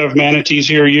 Although we do have manatees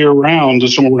here year-round to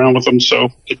swim around with them, so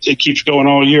it keeps going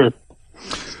all year.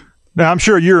 Now, I'm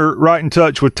sure you're right in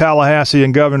touch with Tallahassee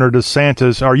and Governor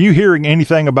DeSantis. Are you hearing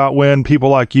anything about when people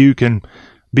like you can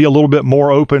be a little bit more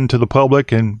open to the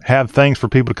public and have things for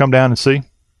people to come down and see?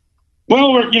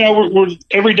 Well, we're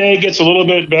every day gets a little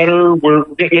bit better. We're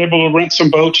getting able to rent some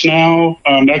boats now.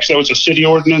 Actually, that was a city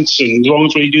ordinance, and as long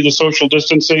as we do the social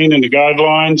distancing and the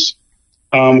guidelines,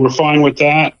 we're fine with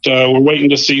that. We're waiting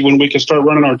to see when we can start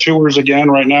running our tours again.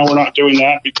 Right now, we're not doing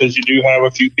that because you do have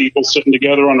a few people sitting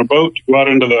together on a boat to go out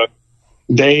into the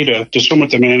day to swim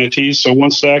with the manatees. So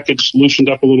once that gets loosened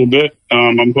up a little bit,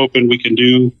 I'm hoping we can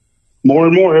do more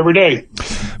and more every day.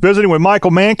 Visiting with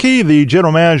Michael Mankey, the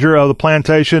general manager of the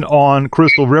Plantation on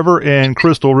Crystal River in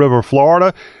Crystal River,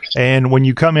 Florida. And when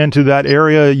you come into that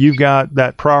area, you've got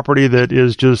that property that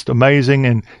is just amazing.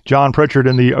 And John Pritchard,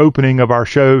 in the opening of our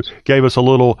show, gave us a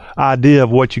little idea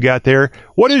of what you got there.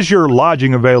 What is your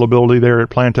lodging availability there at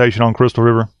Plantation on Crystal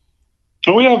River?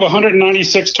 So we have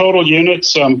 196 total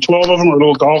units. 12 of them are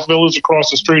little golf villas across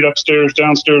the street, upstairs,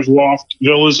 downstairs loft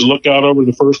villas that look out over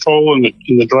the first hole in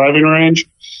the driving range.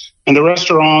 And the rest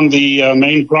are on the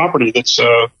main property that's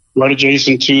right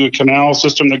adjacent to a canal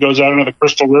system that goes out into the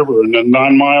Crystal River. And then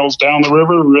 9 miles down the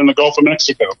river, we're in the Gulf of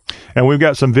Mexico. And we've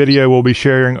got some video we'll be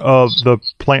sharing of the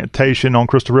plantation on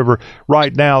Crystal River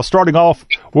right now. Starting off,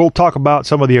 we'll talk about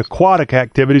some of the aquatic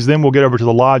activities. Then we'll get over to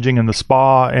the lodging and the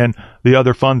spa and the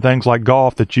other fun things like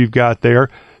golf that you've got there.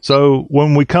 So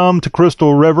when we come to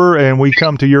Crystal River and we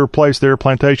come to your place there,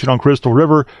 Plantation on Crystal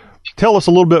River, tell us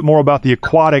a little bit more about the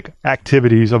aquatic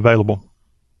activities available.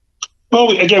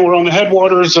 Well, again, we're on the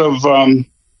headwaters of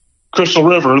Crystal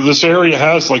River. This area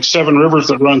has like 7 rivers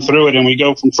that run through it, and we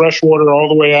go from freshwater all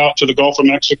the way out to the Gulf of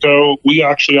Mexico. We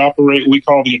actually operate what we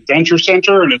call the Adventure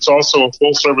Center, and it's also a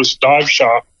full-service dive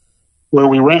shop where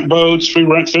we rent boats, we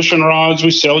rent fishing rods,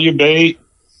 we sell you bait.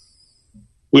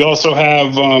 We also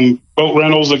have boat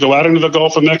rentals that go out into the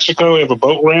Gulf of Mexico. We have a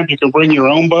boat ramp. You can bring your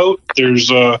own boat. There's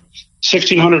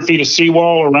 1,600 feet of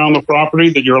seawall around the property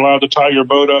that you're allowed to tie your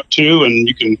boat up to, and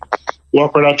you can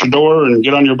walk right out your door and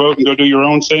get on your boat and go do your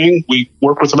own thing. We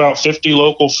work with about 50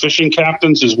 local fishing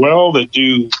captains as well that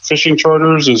do fishing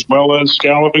charters as well as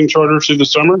scalloping charters through the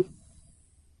summer.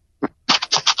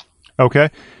 Okay.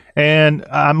 And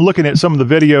I'm looking at some of the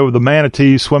video of the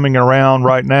manatees swimming around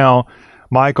right now.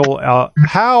 Michael,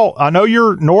 I know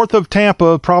you're north of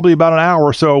Tampa, probably about an hour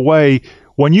or so away.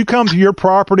 When you come to your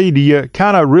property, do you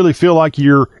kind of really feel like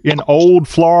you're in old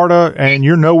Florida and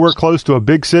you're nowhere close to a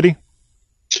big city?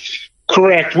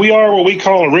 Correct. We are what we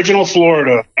call original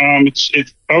Florida. I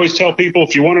always tell people,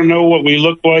 if you want to know what we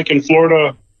look like in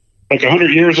Florida like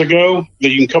 100 years ago, that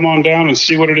you can come on down and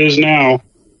see what it is now.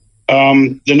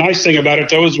 The nice thing about it,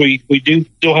 though, is we do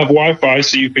still have Wi-Fi,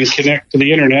 so you can connect to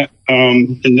the internet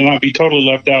and not be totally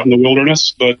left out in the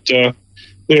wilderness. But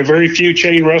we have very few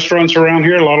chain restaurants around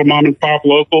here, a lot of mom and pop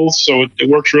locals, so it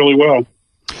works really well.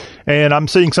 And I'm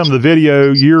seeing some of the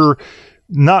video. You're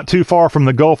not too far from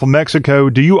the Gulf of Mexico.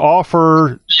 Do you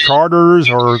offer charters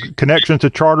or connections to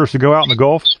charters to go out in the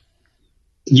Gulf?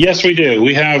 Yes, we do.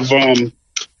 We have, like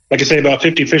I say, about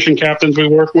 50 fishing captains we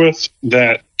work with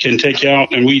that can take you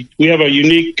out. And we have a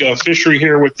unique fishery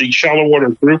here with the shallow water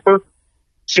grouper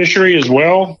fishery as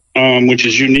well, which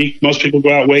is unique. Most people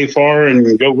go out way far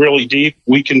and go really deep.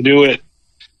 We can do it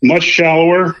much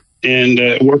shallower, and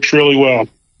it works really well.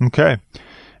 Okay.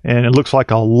 And it looks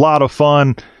like a lot of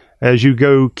fun. As you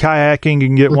go kayaking, you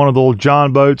can get one of the little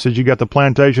John boats as you got the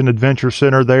Plantation Adventure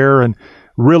Center there and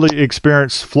really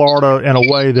experience Florida in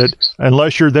a way that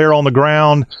unless you're there on the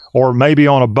ground or maybe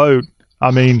on a boat,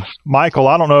 I mean, Michael,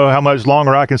 I don't know how much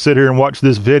longer I can sit here and watch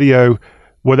this video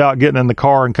without getting in the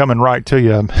car and coming right to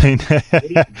you. I mean,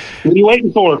 what are you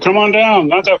waiting for? Come on down.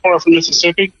 Not that far from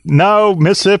Mississippi. No,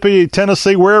 Mississippi,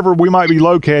 Tennessee, wherever we might be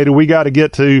located, we got to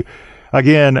get to,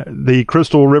 again, the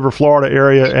Crystal River, Florida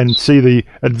area and see the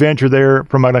adventure there.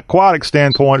 From an aquatic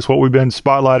standpoint, it's what we've been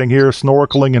spotlighting here,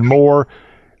 snorkeling and more.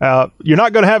 You're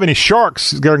not going to have any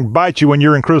sharks going to bite you when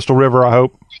you're in Crystal River, I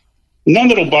hope. None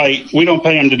that'll bite. We don't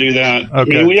pay them to do that.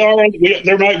 Okay. I mean,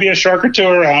 there might be a shark or two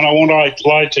around. I won't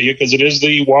lie to you because it is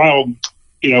the wild,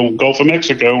 Gulf of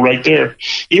Mexico right there.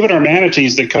 Even our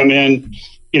manatees that come in,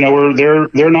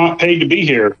 they're not paid to be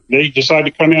here. They decide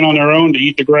to come in on their own to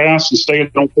eat the grass and stay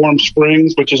at Warm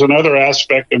Springs, which is another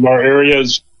aspect of our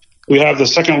areas. We have the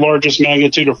second largest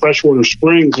magnitude of freshwater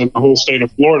springs in the whole state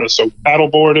of Florida. So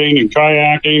paddleboarding and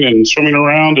kayaking and swimming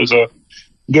around is a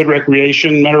good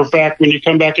recreation. Matter of fact, when you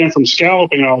come back in from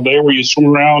scalloping all day, where you swim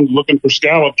around looking for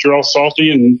scallops, you're all salty,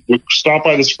 and we stop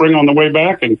by the spring on the way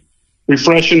back and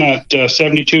refresh in that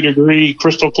 72-degree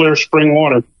crystal clear spring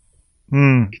water.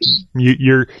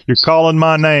 You're calling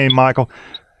my name, Michael.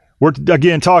 We're,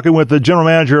 again, talking with the general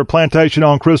manager of Plantation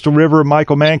on Crystal River,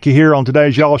 Michael Mankey, here on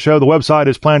today's Y'all Show. The website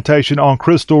is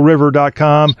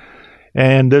plantationoncrystalriver.com.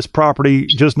 And this property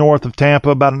just north of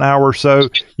Tampa, about an hour or so,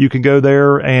 you can go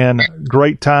there, and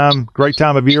great time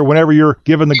of year. Whenever you're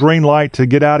given the green light to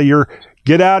get out of your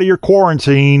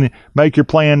quarantine, make your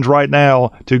plans right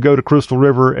now to go to Crystal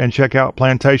River and check out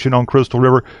Plantation on Crystal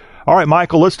River. All right,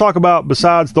 Michael, let's talk about,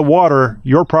 besides the water,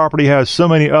 your property has so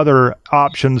many other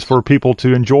options for people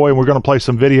to enjoy, and we're going to play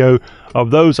some video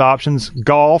of those options.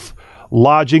 Golf,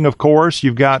 lodging, of course.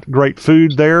 You've got great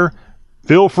food there.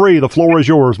 Feel free. The floor is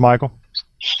yours, Michael.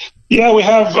 Yeah, we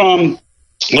have,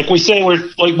 like we say,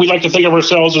 we like to think of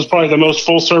ourselves as probably the most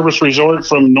full-service resort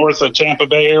from north of Tampa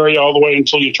Bay area all the way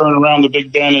until you turn around the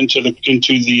Big Bend into the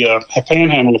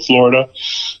Panhandle of Florida.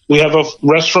 We have a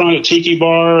restaurant, a tiki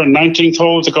bar, and 19th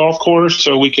hole at the golf course,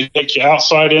 so we can take you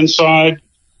outside, inside.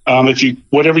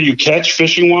 Whatever you catch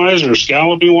fishing wise or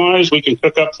scalloping wise, we can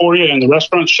cook up for you. And the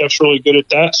restaurant chef's really good at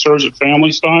that. Serves it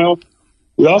family style.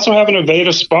 We also have an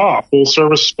Aveda spa, full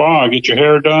service spa. Get your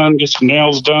hair done, get some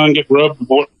nails done, get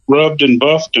rubbed and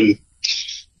buffed, and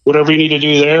whatever you need to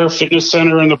do there. Fitness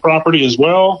center in the property as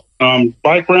well.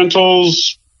 Bike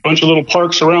rentals, bunch of little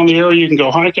parks around the area you can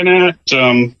go hiking at.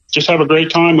 Just have a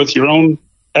great time with your own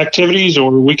activities,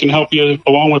 or we can help you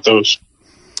along with those.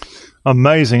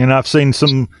 Amazing. And I've seen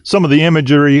some of the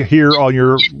imagery here on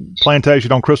your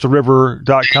Plantation on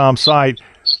CrystalRiver.com site.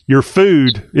 Your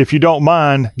food, if you don't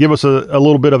mind, give us a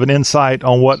little bit of an insight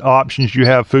on what options you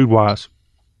have food-wise.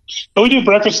 We do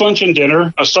breakfast, lunch, and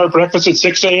dinner. I start breakfast at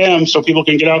 6 a.m. so people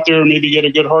can get out there and maybe get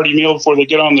a good hearty meal before they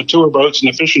get on the tour boats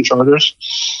and the fishing charters.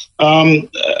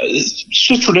 It's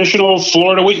just traditional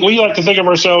Florida. We like to think of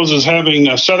ourselves as having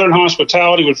a Southern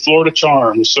hospitality with Florida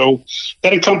charm. So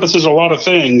that encompasses a lot of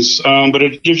things, but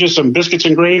it gives you some biscuits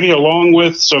and gravy along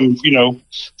with some,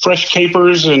 fresh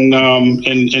capers and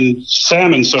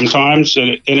salmon sometimes.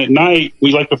 And at night,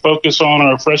 we like to focus on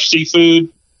our fresh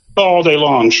seafood all day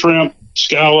long, shrimp,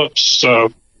 scallops,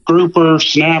 grouper,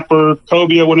 snapper,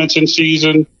 cobia when it's in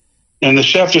season. And the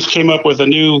chef just came up with a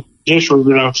new dish we're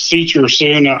going to feature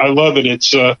soon. I love it.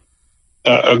 It's a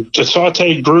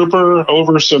sauteed grouper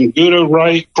over some Gouda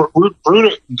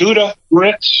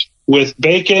grits with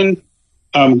bacon,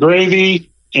 gravy,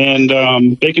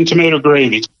 and bacon tomato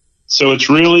gravy. So it's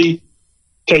really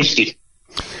tasty.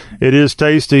 It is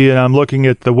tasty, and I'm looking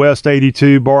at the West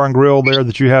 82 Bar and Grill there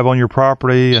that you have on your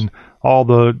property and all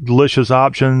the delicious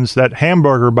options. That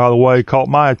hamburger, by the way, caught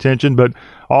my attention, but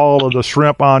all of the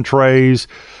shrimp entrees.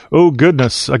 Oh,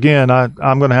 goodness. Again,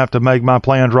 I'm going to have to make my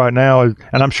plans right now, and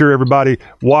I'm sure everybody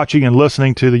watching and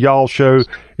listening to the Y'all Show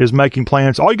is making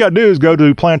plans. All you got to do is go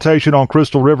to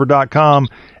PlantationOnCrystalRiver.com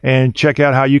and check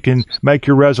out how you can make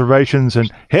your reservations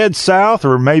and head south,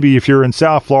 or maybe if you're in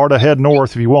South Florida, head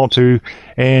north if you want to,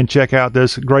 and check out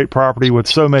this great property with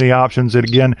so many options. And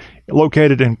again,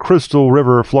 located in Crystal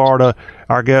River, Florida.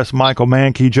 Our guest, Michael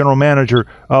Mankey, general manager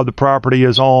of the property,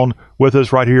 is on with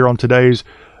us right here on today's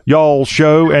Y'all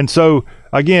Show. And so,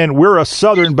 again, we're a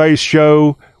Southern-based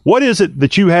show. What is it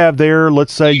that you have there,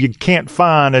 let's say, you can't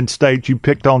find in states? You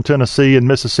picked on Tennessee and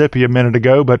Mississippi a minute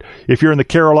ago, but if you're in the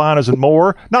Carolinas and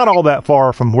more, not all that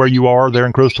far from where you are there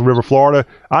in Crystal River, Florida,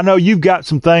 I know you've got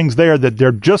some things there that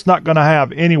they're just not going to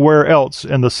have anywhere else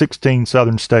in the 16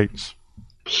 southern states.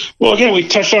 Well, again, we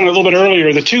touched on it a little bit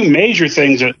earlier. The two major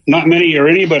things that not many or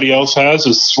anybody else has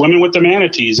is swimming with the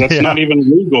manatees. That's not even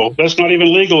legal. That's not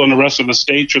even legal in the rest of the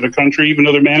states or the country, even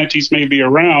though the manatees may be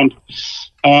around.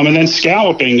 And then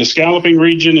scalloping. The scalloping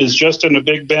region is just in the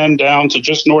Big Bend down to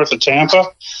just north of Tampa.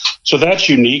 So that's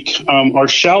unique. Our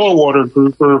shallow water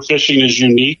grouper fishing is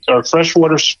unique. Our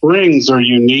freshwater springs are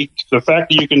unique. The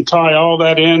fact that you can tie all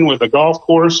that in with a golf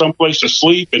course, someplace to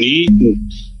sleep and eat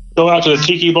and go out to the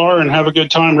tiki bar and have a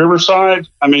good time riverside.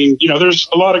 I mean, there's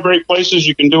a lot of great places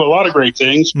you can do a lot of great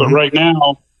things, but right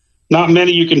now, not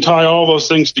many you can tie all those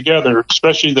things together,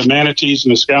 especially the manatees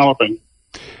and the scalloping.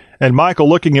 And Michael,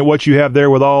 looking at what you have there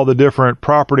with all the different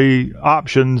property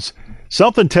options,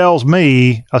 something tells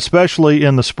me, especially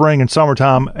in the spring and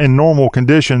summertime in normal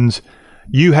conditions,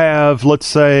 you have, let's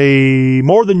say,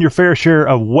 more than your fair share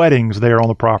of weddings there on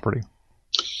the property.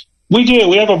 We do.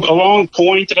 We have a long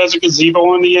point that has a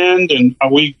gazebo on the end, and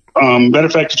matter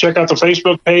of fact, check out the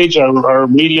Facebook page. Our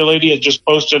media lady had just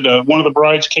posted one of the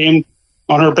brides came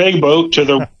on her big boat to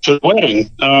the wedding.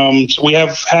 So we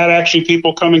have had actually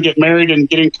people come and get married and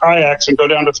get in kayaks and go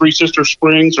down to Three Sister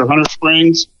Springs or Hunter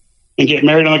Springs and get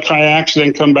married on the kayaks, and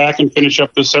then come back and finish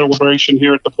up the celebration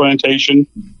here at the plantation.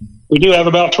 We do have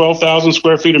about 12,000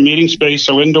 square feet of meeting space,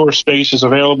 so indoor space is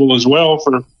available as well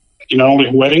for not only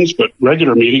weddings, but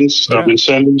regular meetings,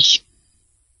 incentives.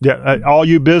 Yeah, all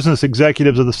you business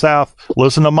executives of the South,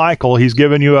 listen to Michael. He's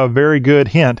given you a very good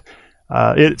hint.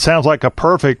 It sounds like a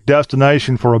perfect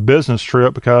destination for a business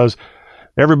trip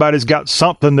everybody's got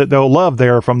something that they'll love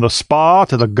there, from the spa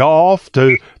to the golf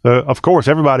to of course,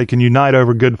 everybody can unite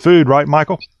over good food, right,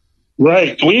 Michael?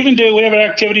 Right. We have an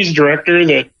activities director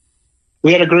that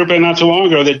we had a group in not too long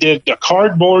ago that did a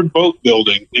cardboard boat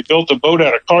building. They built a boat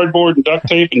out of cardboard and duct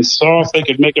tape and saw if they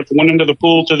could make it from one end of the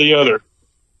pool to the other.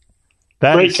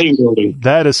 Great team building.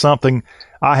 That is something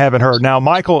I haven't heard. Now,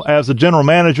 Michael, as the general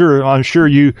manager, I'm sure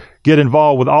you get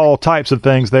involved with all types of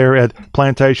things there at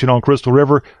Plantation on Crystal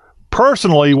River.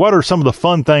 Personally, what are some of the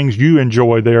fun things you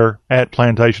enjoy there at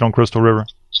Plantation on Crystal River?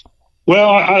 Well,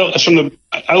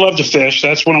 I love to fish.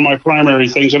 That's one of my primary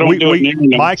things. I don't do it near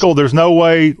enough. Michael, there's no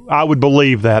way I would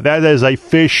believe that. That is a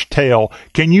fish tale.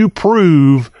 Can you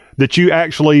prove that you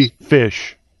actually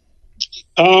fish?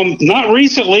 Not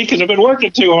recently because I've been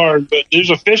working too hard, but there's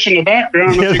a fish in the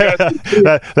background.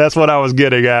 That's what I was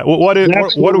getting at. What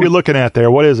are we looking at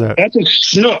there? What is that? That's a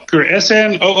snook, or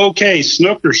SNOOK,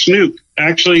 snook or snook.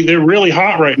 Actually, they're really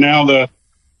hot right now.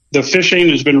 The fishing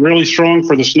has been really strong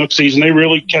for the snook season. They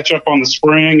really catch up on the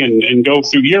spring and go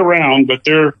through year round, but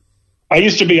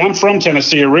I'm from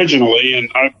Tennessee originally, and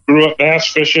I grew up bass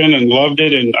fishing and loved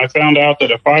it. And I found out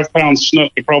that a 5-pound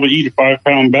snook could probably eat a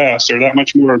 5-pound bass. They're that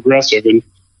much more aggressive and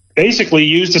basically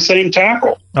use the same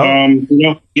tackle.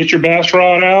 Get your bass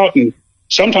rod out, and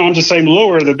sometimes the same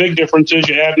lure. The big difference is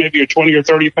you add maybe a 20 or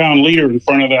 30-pound leader in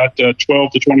front of that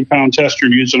 12 to 20-pound test you're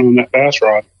using on that bass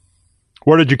rod.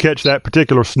 Where did you catch that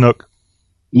particular snook?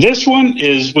 This one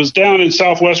was down in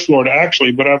Southwest Florida,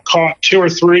 actually, but I've caught 2 or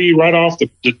 3 right off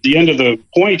the end of the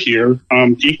point here,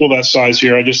 equal that size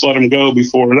here. I just let them go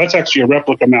before. That's actually a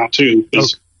replica mount, too.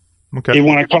 Okay.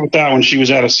 When I caught that one, she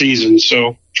was out of season.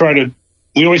 So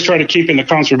we always try to keep in the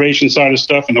conservation side of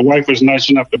stuff, and the wife was nice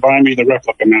enough to buy me the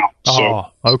replica mount.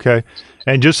 Oh, okay.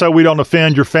 And just so we don't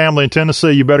offend your family in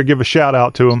Tennessee, you better give a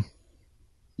shout-out to them.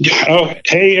 Oh,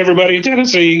 hey, everybody in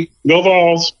Tennessee. Go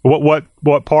Vols.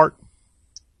 What part?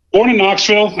 Born in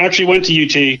Knoxville, actually went to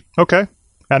UT. Okay.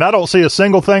 And I don't see a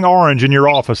single thing orange in your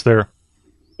office there.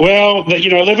 Well, I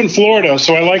live in Florida,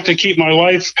 so I like to keep my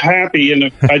life happy.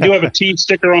 And I do have a T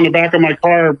sticker on the back of my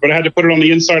car, but I had to put it on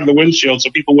the inside of the windshield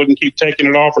so people wouldn't keep taking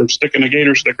it off or sticking a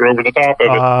Gator sticker over the top of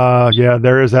it. Yeah,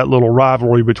 there is that little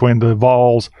rivalry between the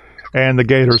Vols and the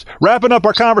Gators. Wrapping up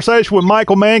our conversation with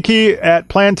Michael Mankey at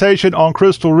Plantation on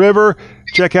Crystal River.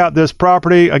 Check out this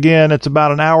property. Again, it's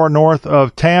about an hour north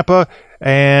of Tampa.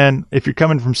 And if you're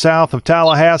coming from south of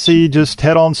Tallahassee, just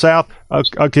head on south.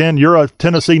 Again, you're a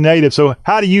Tennessee native, so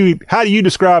how do you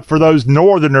describe for those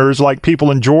northerners, like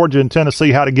people in Georgia and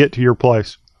Tennessee, how to get to your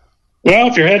place? Well,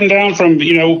 if you're heading down from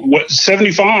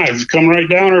 75, come right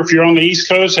down, or if you're on the East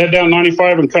Coast, head down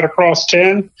 95 and cut across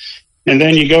 10. And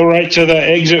then you go right to the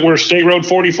exit where State Road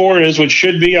 44 is, which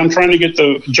should be, I'm trying to get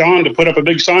John to put up a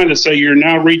big sign to say you're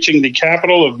now reaching the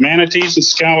capital of manatees and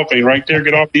scalloping. Right there,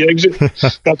 get off the exit.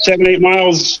 About 7-8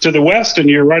 miles to the west, and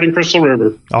you're right in Crystal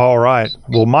River. All right.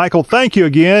 Well, Michael, thank you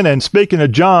again. And speaking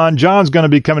of John's going to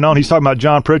be coming on. He's talking about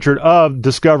John Pritchard of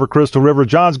Discover Crystal River.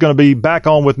 John's going to be back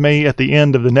on with me at the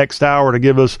end of the next hour to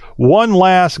give us one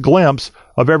last glimpse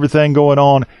of everything going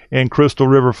on in Crystal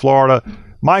River, Florida.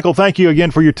 Michael, thank you again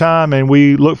for your time, and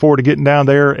we look forward to getting down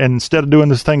there. And instead of doing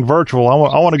this thing virtual, I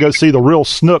want to go see the real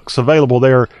snooks available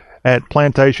there at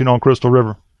Plantation on Crystal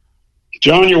River.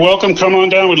 John, you're welcome. Come on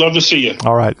down. We'd love to see you.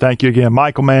 All right. Thank you again.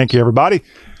 Michael Mankey, everybody.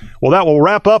 Well, that will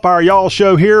wrap up our Y'all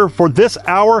Show here for this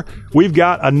hour. We've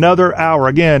got another hour.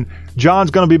 Again,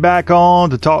 John's going to be back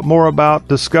on to talk more about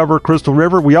Discover Crystal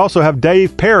River. We also have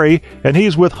Dave Perry, and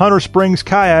he's with Hunter Springs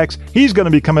Kayaks. He's going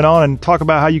to be coming on and talk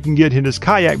about how you can get in his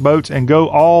kayak boats and go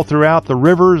all throughout the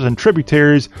rivers and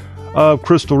tributaries of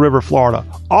Crystal River, Florida.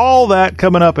 All that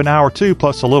coming up in hour 2,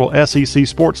 plus a little SEC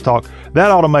sports talk.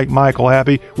 That ought to make Michael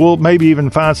happy. We'll maybe even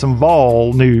find some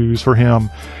Vol news for him.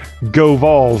 Go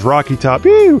Vols, Rocky Top.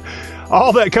 Woo!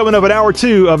 All that coming up in hour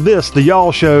 2 of this, the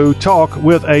Y'all Show, talk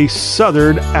with a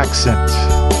Southern accent.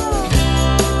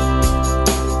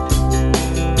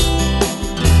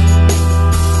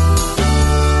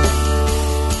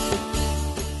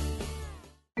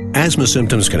 Asthma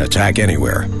symptoms can attack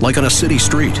anywhere, like on a city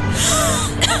street.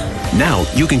 Now,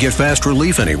 you can get fast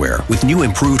relief anywhere with new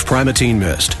improved Primatene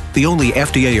Mist, the only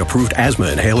FDA-approved asthma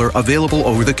inhaler available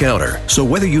over the counter. So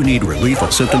whether you need relief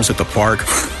of symptoms at the park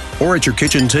or at your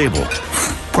kitchen table,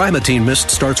 Primatene Mist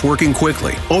starts working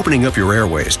quickly, opening up your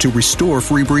airways to restore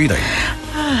free breathing.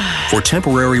 For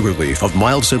temporary relief of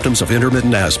mild symptoms of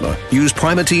intermittent asthma, use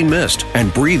Primatene Mist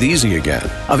and breathe easy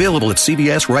again. Available at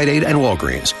CVS, Rite Aid, and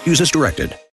Walgreens. Use as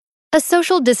directed. A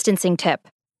social distancing tip.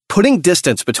 Putting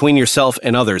distance between yourself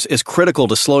and others is critical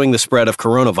to slowing the spread of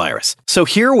coronavirus. So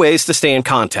here are ways to stay in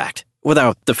contact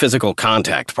without the physical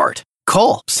contact part.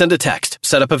 Call, send a text,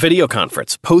 set up a video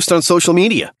conference, post on social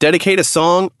media, dedicate a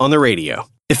song on the radio.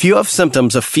 If you have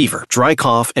symptoms of fever, dry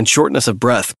cough, and shortness of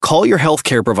breath, call your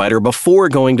healthcare provider before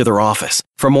going to their office.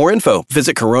 For more info,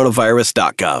 visit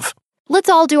coronavirus.gov. Let's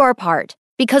all do our part,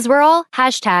 because we're all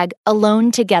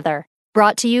 #AloneTogether.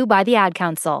 Brought to you by the Ad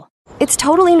Council. It's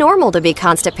totally normal to be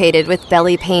constipated with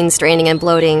belly pain, straining, and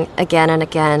bloating again and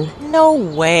again. No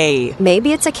way.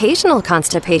 Maybe it's occasional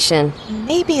constipation.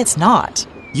 Maybe it's not.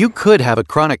 You could have a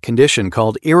chronic condition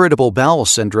called irritable bowel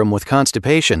syndrome with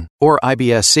constipation, or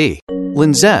IBS-C.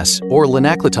 Linzess, or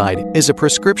linaclotide, is a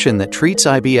prescription that treats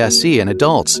IBS-C in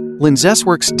adults. Linzess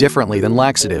works differently than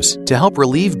laxatives to help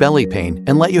relieve belly pain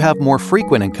and let you have more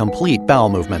frequent and complete bowel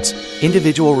movements.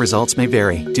 Individual results may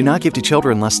vary. Do not give to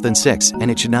children less than 6,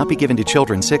 and it should not be given to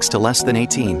children 6 to less than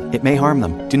 18. It may harm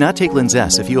them. Do not take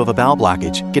Linzess if you have a bowel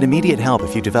blockage. Get immediate help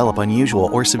if you develop unusual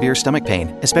or severe stomach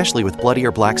pain, especially with bloody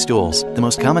or black stools. The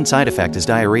most common side effect is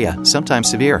diarrhea, sometimes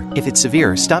severe. If it's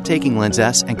severe, stop taking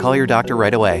Linzess and call your doctor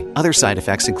right away. Other side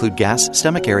effects include gas,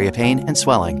 stomach area pain, and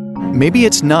swelling. Maybe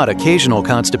it's not occasional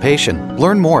constipation.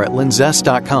 Learn more at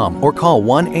linzess.com or call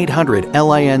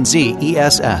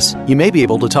 1-800-LINZESS. You may be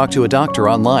able to talk to a doctor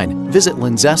online. Visit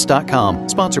linzess.com,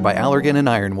 sponsored by Allergan and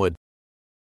Ironwood.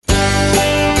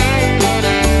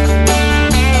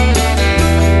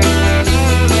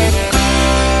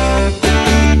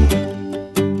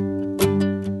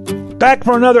 Back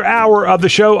for another hour of the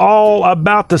show all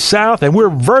about the South, and we're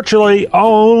virtually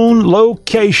on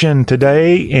location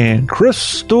today in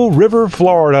Crystal River,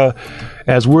 Florida,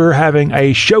 as we're having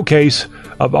a showcase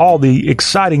of all the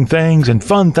exciting things and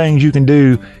fun things you can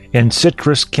do in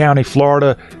Citrus County,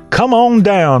 Florida. Come on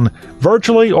down,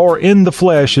 virtually or in the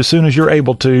flesh, as soon as you're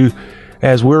able to,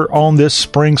 as we're on this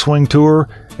spring swing tour.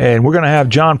 And we're going to have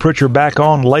John Pritchard back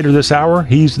on later this hour.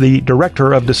 He's the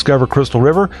director of Discover Crystal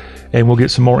River, and we'll get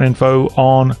some more info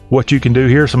on what you can do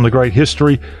here, some of the great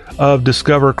history of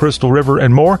Discover Crystal River,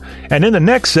 and more. And in the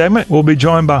next segment, we'll be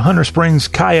joined by Hunter Springs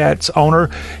Kayaks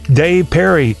owner Dave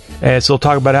Perry, as he'll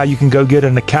talk about how you can go get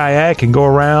in a kayak and go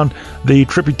around the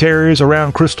tributaries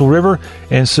around Crystal River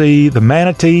and see the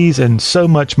manatees and so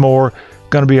much more.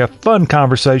 Going to be a fun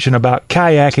conversation about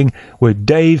kayaking with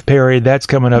Dave Perry. That's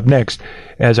coming up next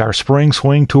as our spring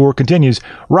swing tour continues.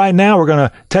 Right now, we're going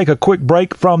to take a quick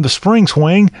break from the spring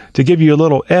swing to give you a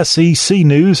little SEC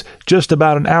news. Just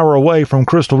about an hour away from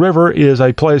Crystal River is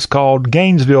a place called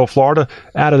Gainesville, Florida,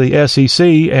 out of the SEC.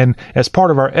 And as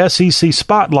part of our SEC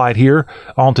spotlight here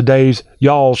on today's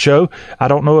Y'all Show, I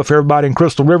don't know if everybody in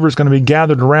Crystal River is going to be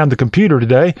gathered around the computer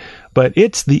today, but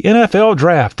it's the NFL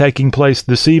Draft taking place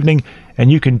this evening. And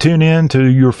you can tune in to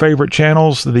your favorite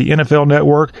channels, the NFL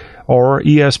Network or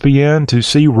ESPN, to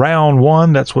see round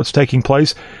one. That's what's taking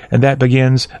place. And that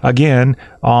begins again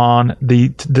on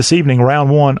this evening,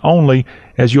 round one only,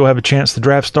 as you'll have a chance. The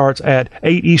draft starts at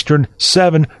 8 Eastern,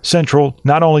 7 Central,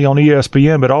 not only on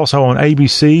ESPN, but also on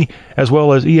ABC, as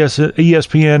well as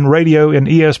ESPN Radio and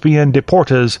ESPN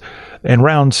Deportes. And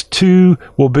rounds 2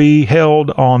 will be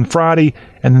held on Friday,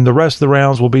 and then the rest of the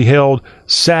rounds will be held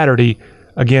Saturday,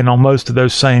 again, on most of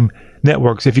those same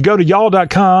networks. If you go to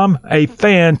y'all.com, a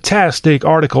fantastic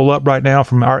article up right now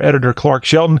from our editor, Clark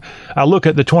Shelton. I look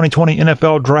at the 2020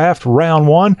 NFL Draft, round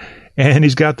 1, and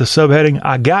he's got the subheading,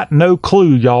 I got no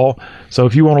clue, y'all. So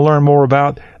if you want to learn more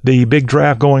about the big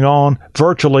draft going on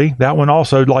virtually, that one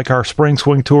also, like our spring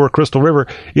swing tour, Crystal River,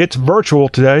 it's virtual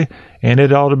today, and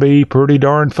it ought to be pretty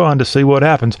darn fun to see what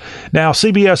happens. Now,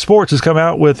 CBS Sports has come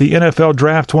out with the NFL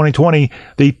Draft 2020,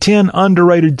 the 10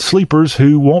 underrated sleepers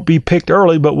who won't be picked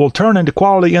early but will turn into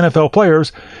quality NFL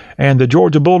players. And the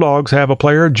Georgia Bulldogs have a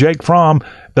player, Jake Fromm,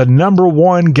 the number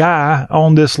 1 guy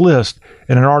on this list,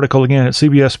 in an article again at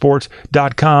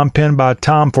CBSSports.com, penned by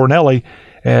Tom Fornelli,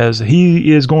 as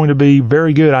he is going to be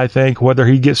very good, I think, whether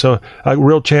he gets a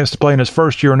real chance to play in his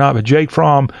first year or not. But Jake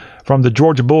Fromm from the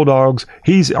Georgia Bulldogs,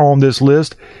 he's on this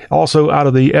list. Also out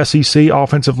of the SEC,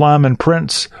 offensive lineman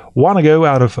Prince Wanago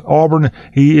out of Auburn,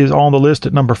 he is on the list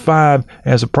at number 5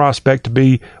 as a prospect to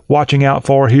be watching out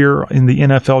for here in the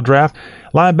NFL Draft.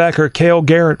 Linebacker Cale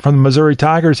Garrett from the Missouri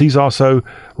Tigers, he's also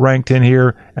ranked in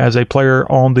here as a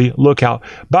player on the lookout.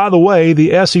 By the way,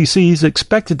 the SEC is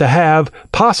expected to have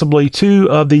possibly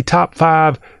 2 of the top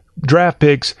 5 draft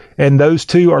picks, and those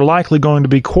 2 are likely going to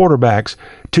be quarterbacks.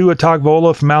 Tua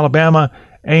Tagovailoa from Alabama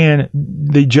and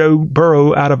the Joe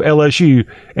Burrow out of LSU.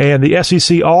 And the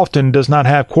SEC often does not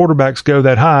have quarterbacks go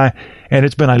that high, and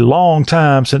it's been a long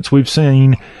time since we've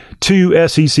seen 2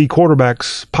 SEC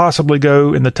quarterbacks possibly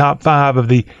go in the top 5 of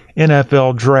the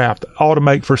NFL Draft. Ought to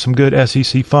make for some good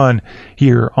SEC fun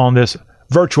here on this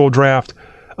virtual draft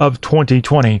of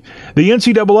 2020. The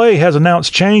NCAA has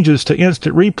announced changes to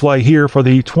instant replay here for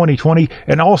the 2020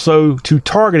 and also to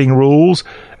targeting rules,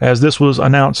 as this was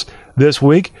announced this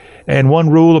week. And one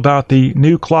rule about the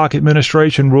new clock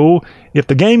administration rule: if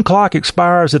the game clock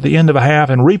expires at the end of a half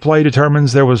and replay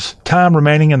determines there was time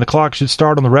remaining and the clock should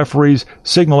start on the referee's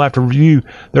signal after review,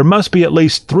 there must be at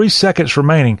least 3 seconds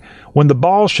remaining when the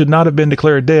ball should not have been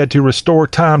declared dead to restore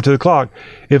time to the clock.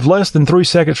 If less than 3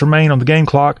 seconds remain on the game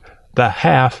clock, the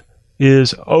half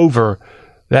is over.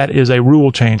 That is a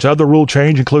rule change. Other rule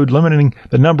change include limiting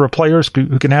the number of players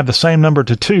who can have the same number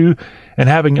to 2 and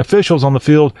having officials on the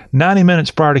field 90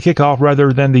 minutes prior to kickoff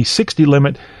rather than the 60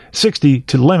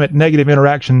 to limit negative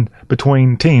interaction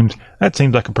between teams. That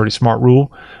seems like a pretty smart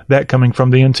rule. That coming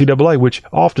from the NCAA, which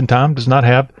oftentimes does not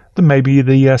have maybe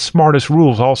the smartest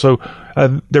rules. Also,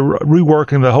 they're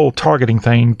reworking the whole targeting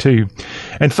thing, too.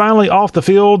 And finally, off the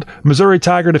field, Missouri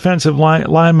Tiger defensive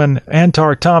lineman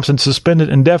Antar Thompson suspended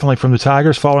indefinitely from the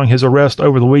Tigers following his arrest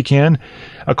over the weekend.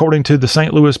 According to the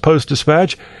St. Louis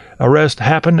Post-Dispatch, arrest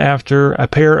happened after a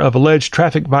pair of alleged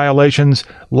traffic violations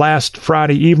last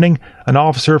Friday evening. An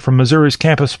officer from Missouri's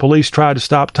campus police tried to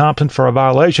stop Thompson for a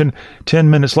violation.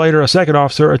 10 minutes later, a second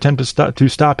officer attempted to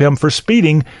stop him for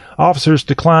speeding. Officers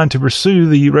declined to pursue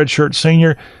the redshirt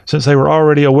senior since they were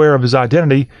already aware of his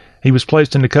identity. He was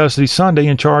placed into custody Sunday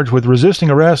and charged with resisting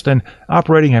arrest and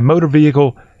operating a motor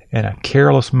vehicle in a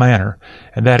careless manner.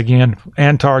 And that again,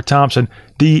 Antar Thompson,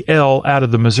 DL, out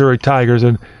of the Missouri Tigers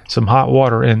in some hot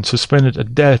water and suspended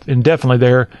indefinitely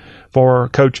there for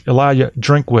Coach Elijah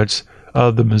Drinkwitz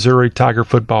of the Missouri Tiger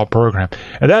football program.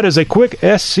 And that is a quick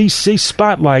SEC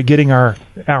spotlight, getting our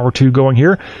hour 2 going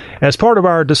here. As part of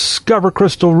our Discover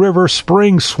Crystal River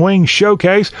Spring Swing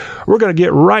Showcase, we're going to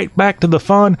get right back to the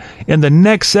fun in the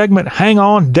next segment. Hang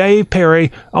on, Dave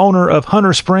Perry, owner of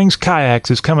Hunter Springs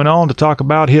Kayaks, is coming on to talk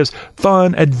about his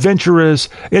fun, adventurous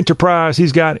enterprise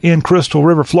he's got in Crystal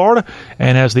River, Florida.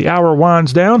 And as the hour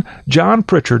winds down, John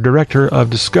Pritchard, director of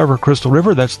Discover Crystal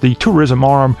River, that's the tourism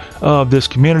arm of this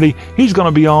community, he's going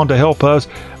to be on to help us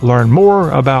learn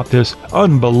more about this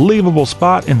unbelievable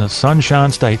spot in the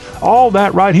Sunshine State. All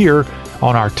that right here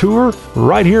on our tour,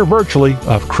 right here virtually,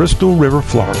 of Crystal River,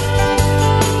 Florida.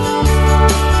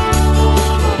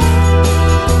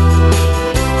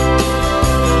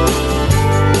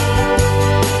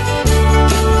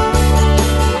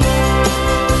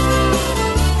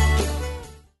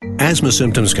 Asthma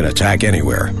symptoms can attack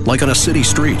anywhere, like on a city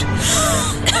street.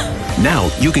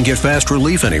 Now, you can get fast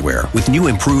relief anywhere with new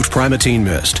improved Primatene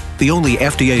Mist, the only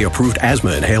FDA-approved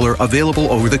asthma inhaler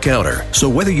available over the counter. So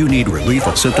whether you need relief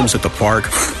of symptoms at the park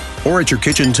or at your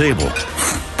kitchen table,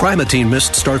 Primatene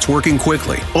Mist starts working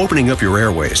quickly, opening up your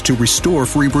airways to restore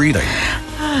free breathing.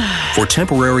 For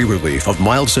temporary relief of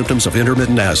mild symptoms of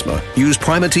intermittent asthma, use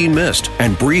Primatene Mist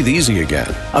and breathe easy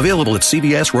again. Available at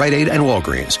CVS, Rite Aid, and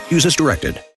Walgreens. Use as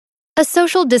directed. A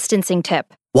social distancing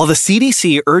tip. While the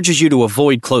CDC urges you to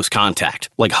avoid close contact,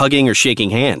 like hugging or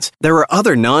shaking hands, there are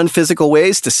other non-physical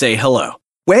ways to say hello.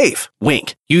 Wave,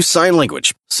 wink, use sign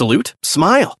language, salute,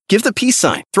 smile, give the peace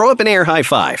sign, throw up an air high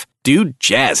five, do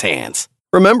jazz hands.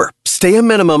 Remember, stay a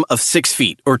minimum of 6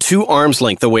 feet or 2 arms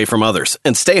length away from others,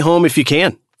 and stay home if you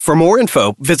can. For more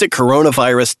info, visit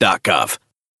coronavirus.gov.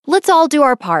 Let's all do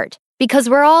our part, because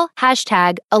we're all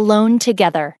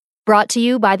 #AloneTogether. Brought to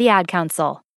you by the Ad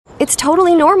Council. It's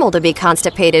totally normal to be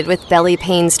constipated with belly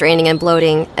pain, straining, and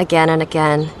bloating again and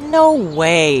again. No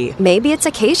way. Maybe it's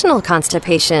occasional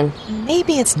constipation.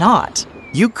 Maybe it's not.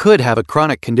 You could have a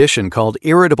chronic condition called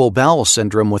irritable bowel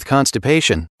syndrome with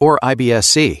constipation, or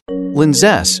IBS-C.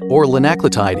 Linzess, or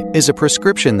linaclotide, is a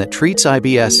prescription that treats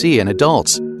IBS-C in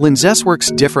adults. Linzess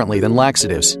works differently than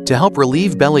laxatives to help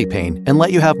relieve belly pain and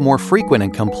let you have more frequent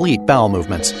and complete bowel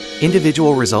movements.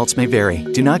 Individual results may vary.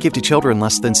 Do not give to children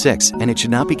less than 6, and it should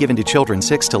not be given to children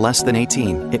 6 to less than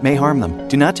 18. It may harm them.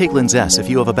 Do not take Linzess if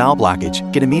you have a bowel blockage.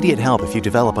 Get immediate help if you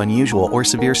develop unusual or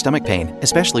severe stomach pain,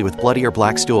 especially with bloody or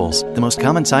black stools. The most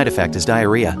common side effect is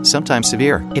diarrhea, sometimes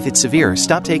severe. If it's severe,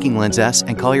 stop taking Linzess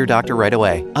and call your doctor right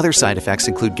away. Other side effects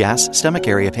include gas, stomach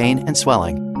area pain, and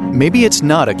swelling. Maybe it's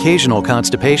not occasional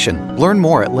constipation. Learn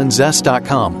more at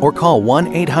linzess.com or call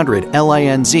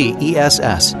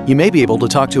 1-800-LINZESS. You may be able to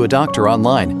talk to a doctor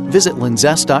online. Visit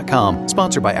linzess.com.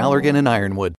 Sponsored by Allergan and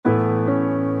Ironwood.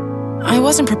 I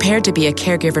wasn't prepared to be a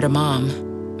caregiver to Mom,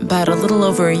 but a little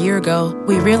over a year ago,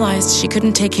 we realized she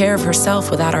couldn't take care of herself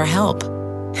without our help.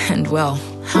 And well,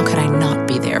 how could I not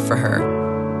be there for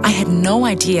her? I had no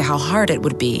idea how hard it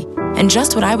would be and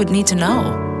just what I would need to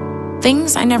know.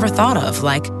 Things I never thought of,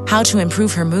 like how to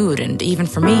improve her mood and, even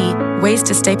for me, ways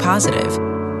to stay positive.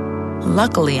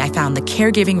 Luckily, I found the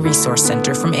Caregiving Resource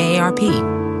Center from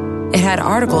AARP. It had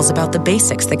articles about the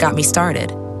basics that got me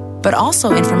started, but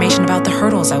also information about the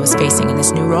hurdles I was facing in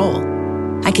this new role.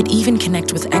 I could even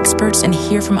connect with experts and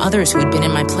hear from others who had been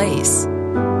in my place.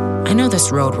 I know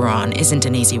this road we're on isn't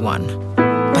an easy one,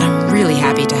 but I'm really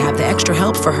happy to have the extra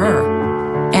help for her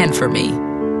and for me.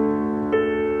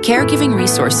 Caregiving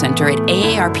Resource Center at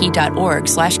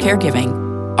aarp.org/caregiving.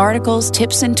 Articles,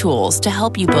 tips, and tools to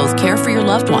help you both care for your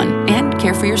loved one and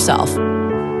care for yourself.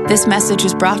 This message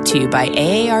is brought to you by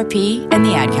AARP and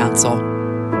the Ad Council.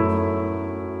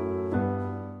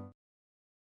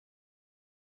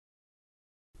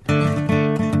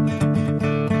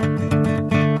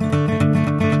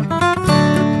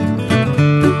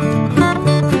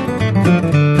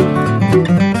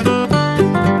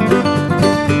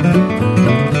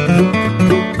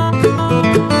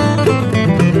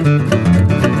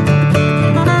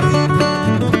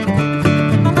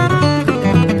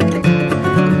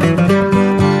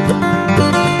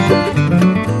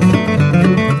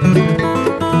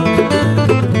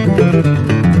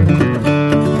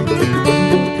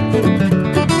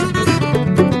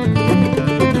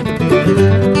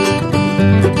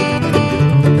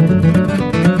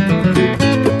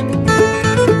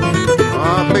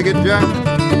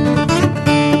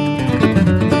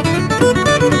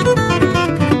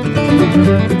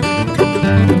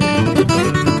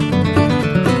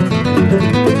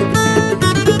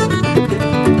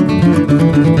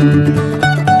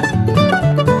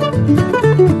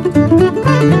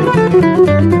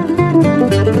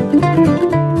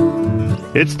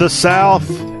 It's the South,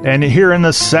 and here in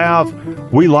the South,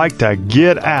 we like to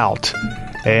get out.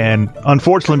 And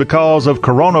unfortunately, because of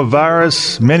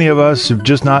coronavirus, many of us have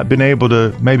just not been able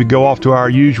to maybe go off to our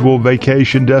usual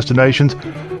vacation destinations.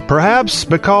 Perhaps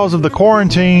because of the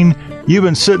quarantine, you've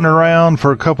been sitting around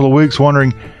for a couple of weeks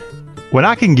wondering, when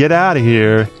I can get out of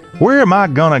here, where am I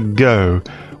going to go?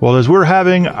 Well, as we're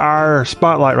having our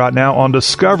spotlight right now on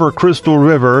Discover Crystal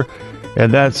River,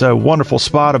 and that's a wonderful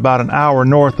spot about an hour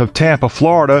north of Tampa,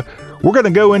 Florida, we're going to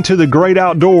go into the great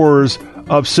outdoors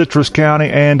of Citrus County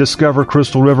and discover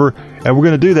Crystal River, and we're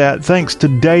going to do that thanks to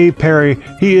Dave Perry.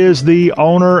 He is the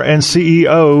owner and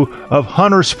CEO of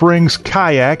Hunter Springs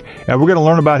Kayak, and we're going to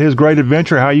learn about his great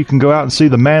adventure, how you can go out and see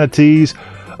the manatees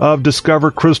of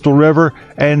Discover Crystal River,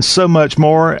 and so much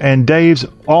more. And Dave's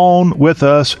on with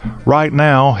us right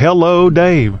now. Hello,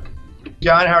 Dave.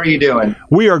 John, how are you doing?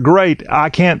 We are great. I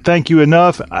can't thank you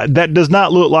enough. That does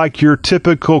not look like your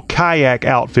typical kayak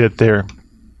outfit there.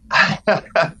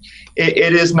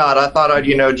 It is not. I thought I'd,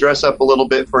 dress up a little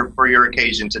bit for your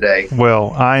occasion today.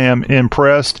 Well, I am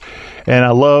impressed, and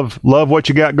I love what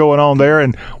you got going on there,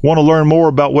 and want to learn more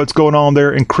about what's going on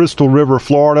there in Crystal River,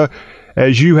 Florida.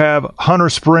 As you have Hunter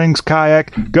Springs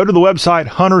Kayak, go to the website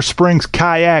Hunter Springs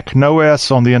Kayak, no S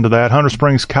on the end of that,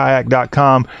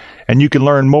 huntersprings.kayak.com, and you can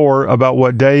learn more about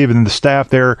what Dave and the staff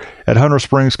there at Hunter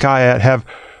Springs Kayak have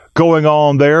going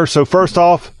on there. So first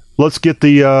off, let's get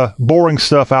the boring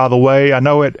stuff out of the way. I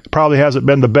know it probably hasn't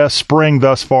been the best spring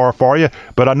thus far for you,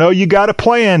 but I know you got a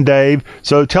plan, Dave.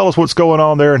 So tell us what's going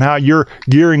on there and how you're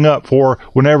gearing up for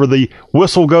whenever the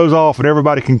whistle goes off and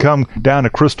everybody can come down to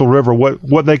Crystal River,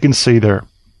 what they can see there.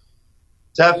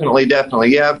 Definitely.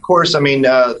 Yeah, of course. I mean,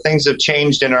 things have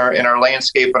changed in our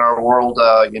landscape and our world,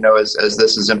 as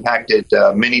this has impacted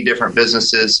many different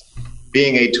businesses.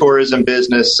 Being a tourism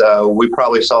business, we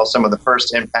probably saw some of the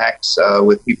first impacts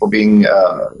with people being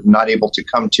not able to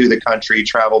come to the country,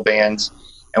 travel bans.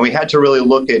 And we had to really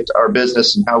look at our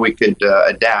business and how we could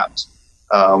adapt.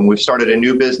 We've started a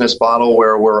new business model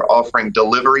where we're offering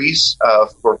deliveries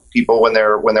for people when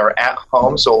they're at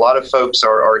home. So a lot of folks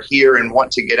are here and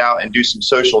want to get out and do some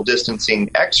social distancing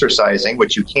exercising,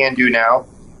 which you can do now.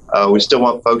 We still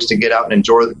want folks to get out and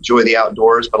enjoy the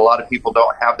outdoors, but a lot of people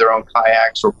don't have their own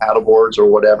kayaks or paddle boards or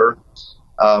whatever.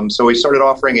 So we started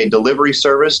offering a delivery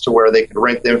service to where they could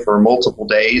rent them for multiple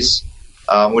days,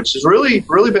 which has really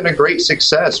been a great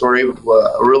success. We're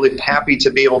really happy to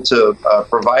be able to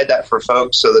provide that for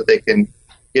folks so that they can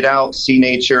get out, see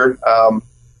nature.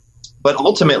 But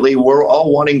ultimately, we're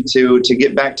all wanting to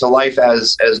get back to life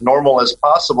as normal as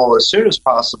possible, as soon as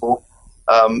possible,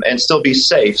 and still be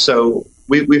safe. So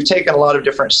we've taken a lot of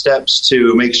different steps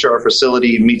to make sure our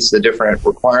facility meets the different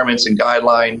requirements and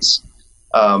guidelines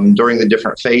during the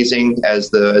different phasing as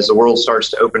the world starts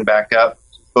to open back up.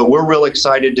 But we're real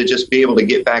excited to just be able to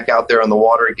get back out there on the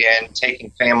water again,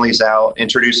 taking families out,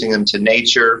 introducing them to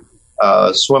nature,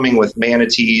 swimming with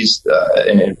manatees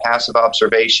and passive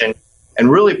observation, and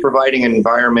really providing an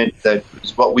environment that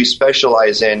is what we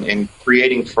specialize in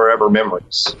creating forever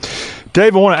memories.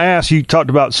 Dave, I want to ask, you talked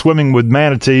about swimming with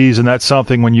manatees, and that's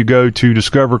something when you go to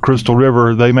Discover Crystal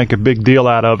River, they make a big deal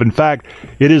out of. In fact,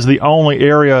 it is the only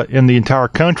area in the entire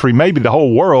country, maybe the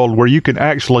whole world, where you can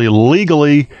actually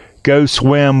legally go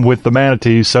swim with the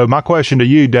manatees. So my question to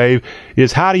you, Dave,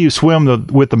 is how do you swim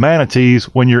with the manatees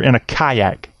when you're in a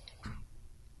kayak?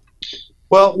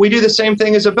 Well, we do the same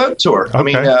thing as a boat tour. Okay. I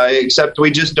mean, except we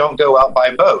just don't go out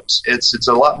by boat. It's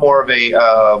a lot more of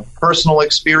a personal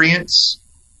experience.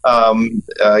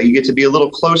 You get to be a little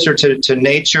closer to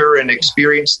nature and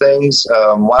experience things.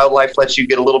 Wildlife lets you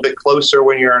get a little bit closer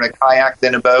when you're in a kayak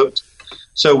than a boat.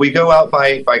 So we go out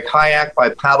by kayak, by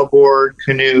paddleboard,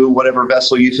 canoe, whatever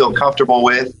vessel you feel comfortable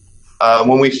with.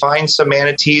 When we find some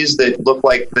manatees that look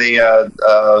like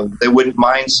they wouldn't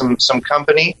mind some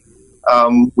company,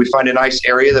 we find a nice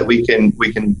area that we can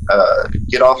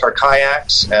get off our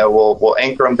kayaks. We'll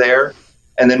anchor them there.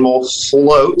 And then we'll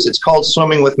float. It's called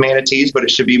swimming with manatees, but it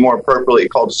should be more appropriately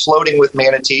called floating with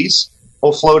manatees.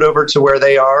 We'll float over to where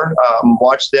they are,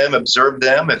 watch them, observe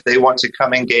them. If they want to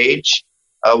come engage,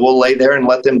 we'll lay there and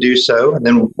let them do so. And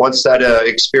then once that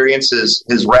experience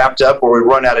is wrapped up or we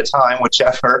run out of time,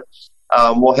 whichever,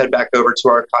 we'll head back over to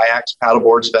our kayaks,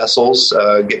 paddleboards, vessels,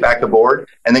 get back aboard,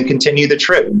 and then continue the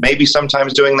trip. Maybe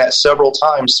sometimes doing that several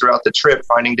times throughout the trip,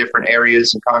 finding different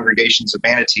areas and congregations of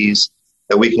manatees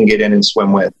that we can get in and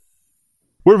swim with.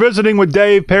 We're visiting with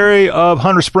Dave Perry of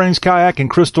Hunter Springs Kayak in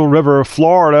Crystal River,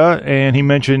 Florida, and he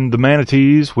mentioned the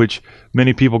manatees, which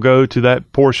many people go to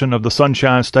that portion of the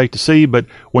Sunshine State to see. But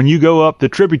when you go up the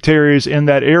tributaries in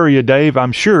that area, Dave,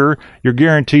 I'm sure you're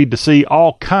guaranteed to see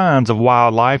all kinds of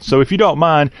wildlife. So if you don't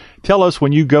mind, tell us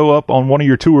when you go up on one of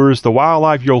your tours, the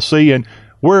wildlife you'll see and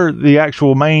where the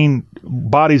actual main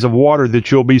bodies of water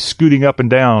that you'll be scooting up and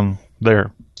down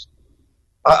there.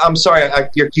 I'm sorry,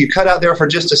 you cut out there for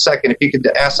just a second. If you could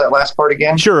ask that last part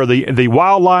again. Sure. The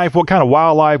wildlife, what kind of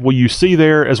wildlife will you see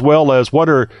there, as well as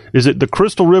is it the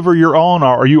Crystal River you're on, or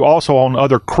are you also on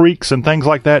other creeks and things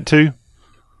like that too?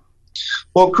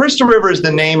 Well, Crystal River is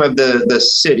the name of the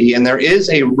city, and there is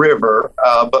a river,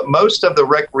 but most of the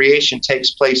recreation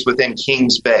takes place within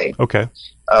Kings Bay. Okay.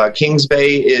 Kings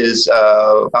Bay is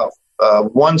about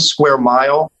 1 square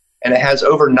mile, and it has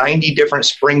over 90 different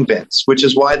spring vents, which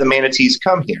is why the manatees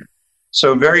come here.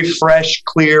 So very fresh,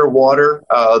 clear water.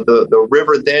 The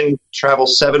river then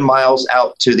travels 7 miles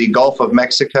out to the Gulf of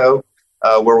Mexico,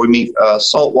 where we meet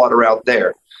salt water out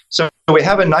there. So we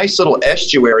have a nice little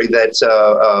estuary that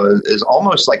is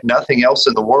almost like nothing else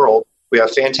in the world. We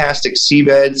have fantastic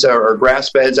seabeds or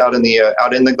grass beds out in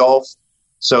the Gulf.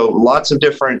 So lots of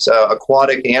different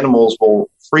aquatic animals will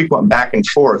frequent back and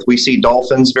forth. We see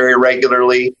dolphins very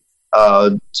regularly.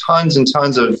 Tons and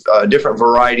tons of different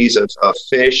varieties of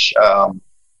fish,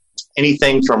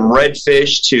 anything from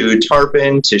redfish to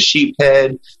tarpon to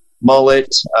sheephead,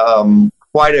 mullet,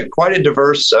 quite a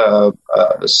diverse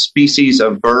species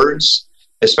of birds,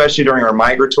 especially during our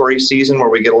migratory season where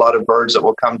we get a lot of birds that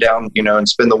will come down, and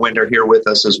spend the winter here with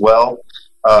us as well.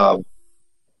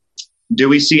 Do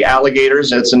we see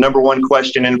alligators? That's the number one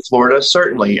question in Florida.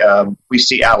 Certainly, we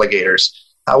see alligators.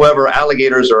 However,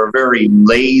 alligators are a very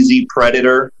lazy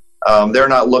predator. They're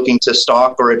not looking to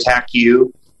stalk or attack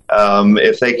you.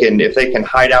 If they can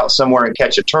hide out somewhere and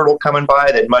catch a turtle coming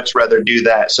by, they'd much rather do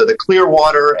that. So the clear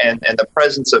water and the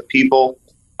presence of people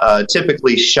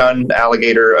typically shun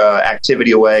alligator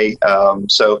activity away.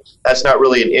 So that's not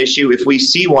really an issue. If we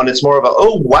see one, it's more of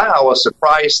a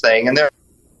surprise thing. And they're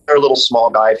a little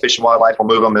small guy. Fish and Wildlife will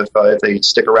move them if they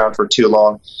stick around for too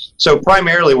long. So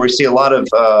primarily we see a lot of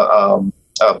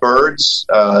birds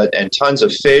and tons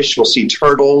of fish. We'll see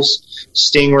turtles,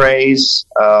 stingrays,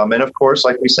 and of course,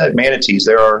 like we said, manatees.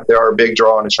 They're a big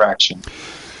draw and attraction.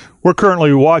 We're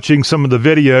currently watching some of the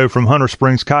video from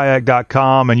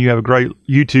HunterSpringsKayak.com, and you have a great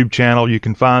YouTube channel. You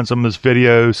can find some of this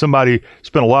video. Somebody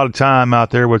spent a lot of time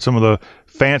out there with some of the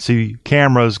fancy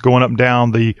cameras going up and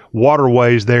down the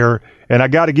waterways there. And I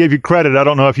got to give you credit. I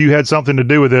don't know if you had something to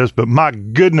do with this, but my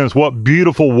goodness, what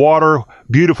beautiful water,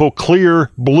 beautiful, clear,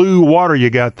 blue water you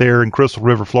got there in Crystal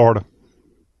River, Florida.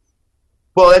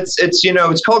 Well,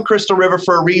 it's called Crystal River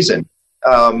for a reason.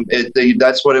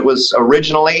 That's what it was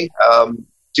originally,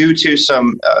 due to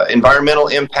some environmental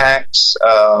impacts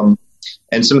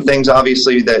and some things,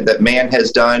 obviously, that man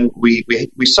has done. We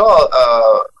saw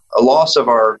a loss of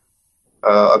our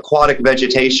aquatic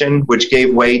vegetation, which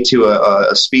gave way to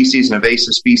a species, an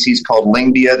invasive species called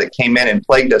Lingdia that came in and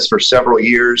plagued us for several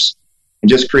years and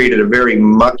just created a very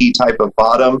mucky type of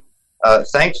bottom.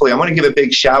 Thankfully, I want to give a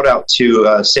big shout out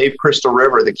to Save Crystal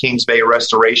River, the Kings Bay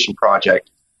Restoration Project.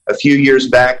 A few years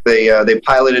back, they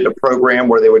piloted a program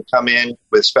where they would come in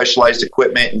with specialized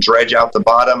equipment and dredge out the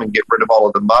bottom and get rid of all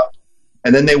of the muck.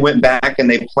 And then they went back and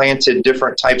they planted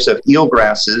different types of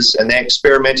eelgrasses, and they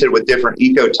experimented with different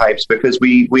ecotypes because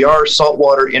we are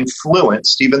saltwater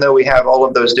influenced. Even though we have all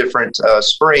of those different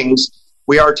springs,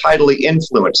 we are tidally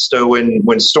influenced. So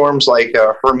when storms like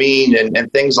Hermine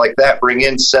and things like that bring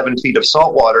in 7 feet of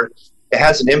saltwater, it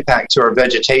has an impact to our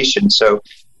vegetation. So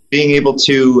being able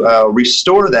to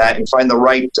restore that and find the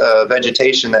right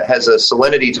vegetation that has a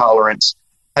salinity tolerance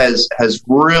has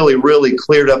really, really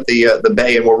cleared up the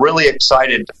bay, and we're really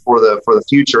excited for the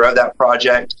future of that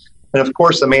project. And of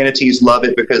course, the manatees love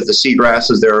it because the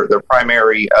seagrass is their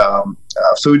primary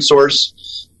food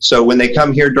source. So when they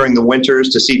come here during the winters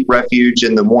to seek refuge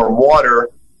in the warm water,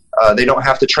 they don't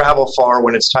have to travel far.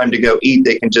 When it's time to go eat,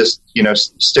 they can just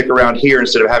stick around here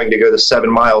instead of having to go the 7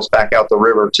 miles back out the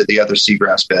river to the other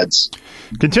seagrass beds.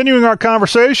 Continuing our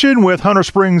conversation with Hunter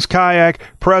Springs Kayak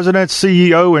President,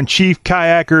 CEO, and Chief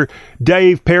Kayaker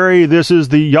Dave Perry. This is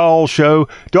the Y'all Show.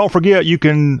 Don't forget, you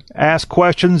can ask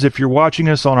questions if you're watching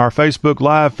us on our Facebook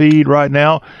live feed right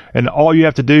now. And all you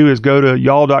have to do is go to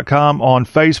y'all.com on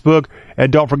Facebook.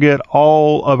 And don't forget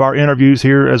all of our interviews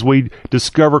here as we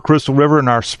discover Crystal River in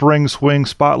our Spring Swing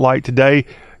Spotlight today.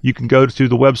 You can go to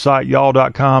the website,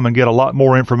 y'all.com, and get a lot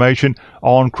more information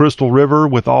on Crystal River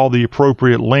with all the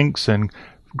appropriate links and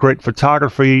great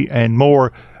photography and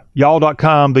more.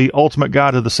 y'all.com, the ultimate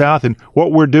guide to the South. And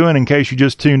what we're doing, in case you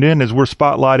just tuned in, is we're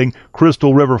spotlighting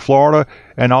Crystal River, Florida,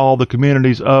 and all the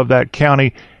communities of that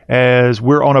county as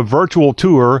we're on a virtual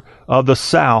tour of the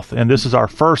South. And this is our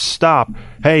first stop.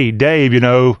 Hey, Dave,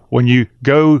 when you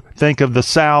go think of the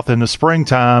South in the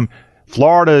springtime,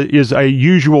 Florida is a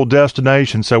usual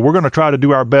destination. So we're going to try to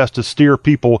do our best to steer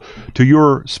people to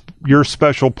your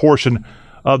special portion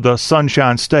of the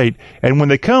Sunshine State. And when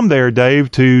they come there, Dave,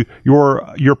 to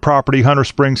your property, Hunter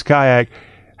Springs Kayak,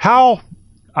 how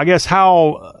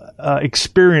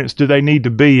experienced do they need to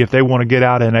be if they want to get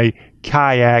out in a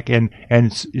kayak and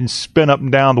spin up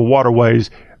and down the waterways?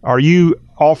 Are you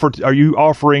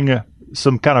offering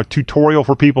some kind of tutorial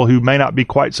for people who may not be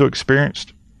quite so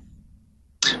experienced?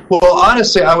 Well,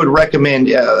 honestly, I would recommend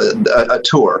a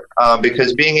tour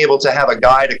because being able to have a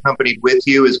guide accompanied with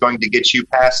you is going to get you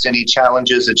past any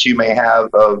challenges that you may have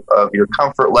of your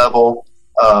comfort level,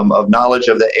 of knowledge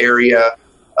of the area.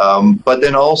 But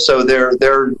then also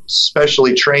they're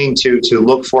specially trained to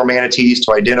look for manatees,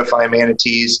 to identify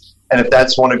manatees. And if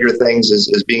that's one of your things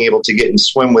is being able to get and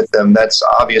swim with them, that's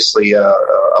obviously a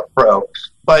pro.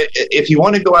 But if you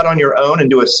want to go out on your own and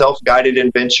do a self-guided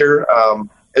adventure,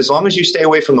 as long as you stay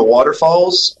away from the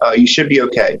waterfalls, you should be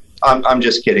okay. I'm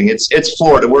just kidding. It's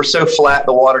Florida. We're so flat,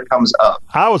 the water comes up.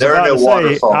 There are no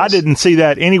waterfalls. I didn't see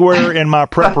that anywhere in my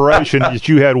preparation that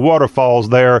you had waterfalls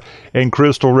there in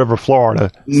Crystal River, Florida.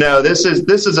 No, this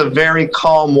is a very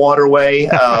calm waterway.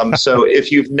 So if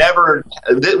you've never,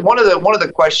 one of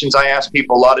the questions I ask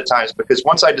people a lot of times, because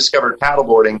once I discovered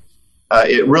paddleboarding,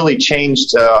 it really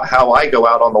changed how I go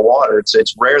out on the water.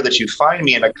 It's rare that you find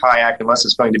me in a kayak unless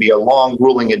it's going to be a long,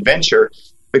 grueling adventure,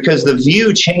 because the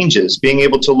view changes. Being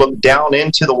able to look down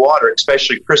into the water,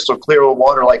 especially crystal clear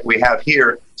water like we have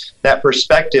here, that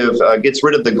perspective gets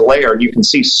rid of the glare, and you can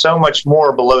see so much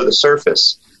more below the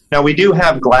surface. Now, we do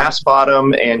have glass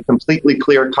bottom and completely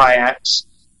clear kayaks,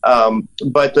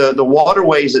 but the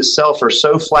waterways itself are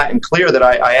so flat and clear that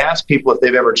I ask people if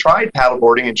they've ever tried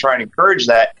paddleboarding and try and encourage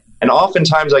that. And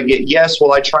oftentimes I get, yes,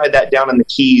 well, I tried that down in the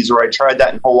Keys, or I tried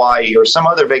that in Hawaii, or some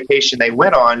other vacation they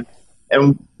went on.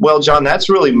 And, well, John, that's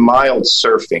really mild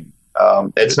surfing.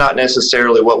 It's not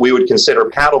necessarily what we would consider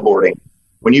paddleboarding.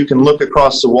 When you can look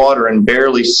across the water and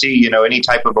barely see, any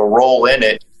type of a roll in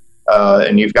it,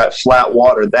 and you've got flat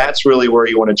water, that's really where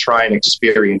you want to try and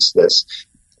experience this.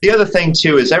 The other thing,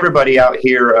 too, is everybody out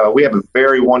here, we have a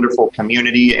very wonderful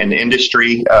community and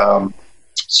industry.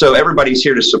 So everybody's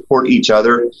here to support each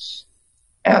other.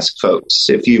 Ask folks.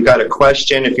 If you've got a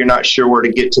question, if you're not sure where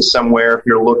to get to somewhere, if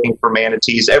you're looking for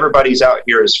manatees, everybody's out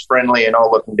here is friendly and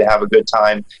all looking to have a good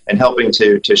time and helping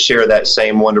to share that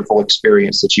same wonderful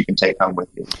experience that you can take home with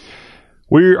you.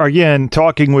 We're, again,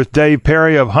 talking with Dave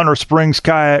Perry of Hunter Springs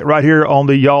Kayak right here on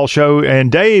the Y'all Show.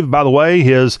 And Dave, by the way,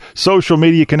 his social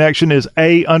media connection is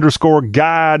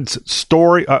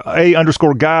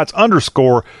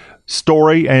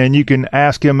A_guides_story, and you can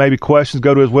ask him maybe questions.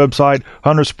 Go to his website,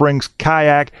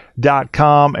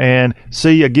 huntersprings-kayak.com, and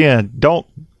see, again, don't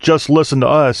just listen to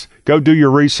us. Go do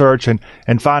your research and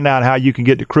find out how you can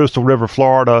get to Crystal River,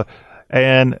 Florida.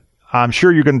 And I'm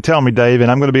sure you're going to tell me, Dave,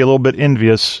 and I'm going to be a little bit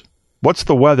envious. What's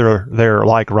the weather there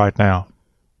like right now?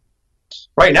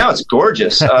 Right now, it's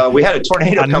gorgeous. We had a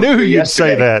tornado come through yesterday. I knew you'd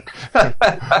yesterday. say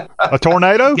that. A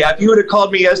tornado? Yeah, if you would have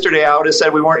called me yesterday, I would have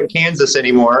said we weren't in Kansas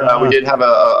anymore. We did have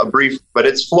a brief, but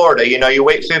it's Florida. You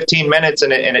wait 15 minutes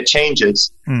and it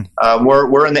changes.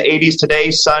 We're in the 80s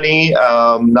today, sunny,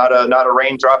 not a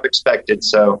raindrop expected.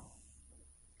 So,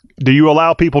 do you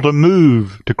allow people to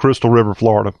move to Crystal River,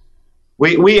 Florida?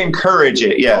 We encourage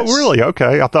it, yes. Oh, really?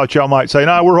 Okay. I thought y'all might say,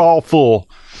 no, we're all full.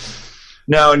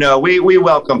 No, we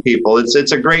welcome people.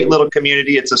 It's a great little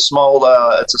community. It's a small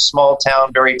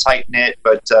town, very tight knit,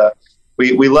 but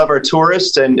we love our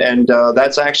tourists, and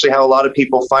that's actually how a lot of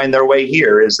people find their way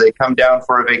here. Is they come down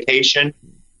for a vacation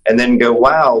and then go,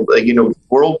 wow, the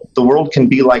world can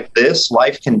be like this,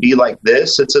 life can be like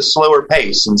this. It's a slower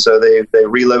pace, and so they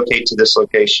relocate to this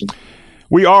location.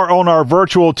 We are on our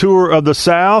virtual tour of the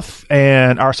South,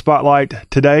 and our spotlight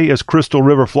today is Crystal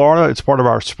River, Florida. It's part of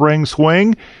our spring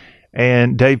swing.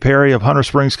 And Dave Perry of Hunter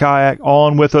Springs Kayak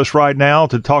on with us right now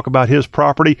to talk about his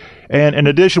property. And in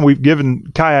addition, we've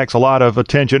given kayaks a lot of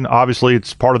attention. Obviously,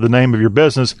 it's part of the name of your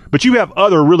business, but you have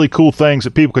other really cool things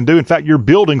that people can do. In fact, you're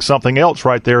building something else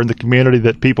right there in the community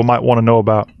that people might want to know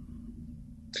about.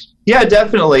 Yeah,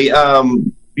 definitely.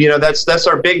 That's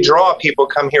our big draw. People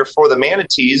come here for the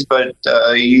manatees, but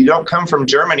you don't come from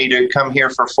Germany to come here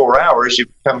for 4 hours. You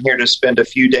come here to spend a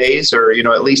few days, or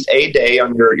at least a day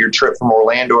on your trip from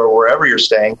Orlando or wherever you're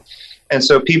staying. And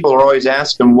so people are always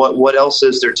asking, what else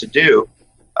is there to do?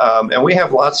 And we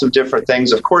have lots of different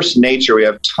things. Of course, nature. We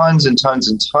have tons and tons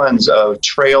and tons of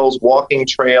trails, walking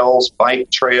trails,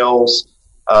 bike trails,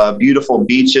 beautiful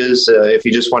beaches if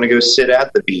you just want to go sit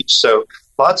at the beach. So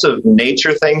lots of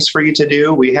nature things for you to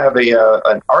do. We have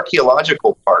an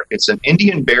archaeological park. It's an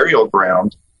Indian burial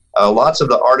ground. Lots of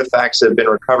the artifacts that have been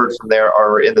recovered from there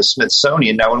are in the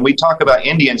Smithsonian. Now, when we talk about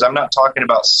Indians, I'm not talking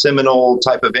about Seminole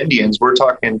type of Indians. We're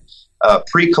talking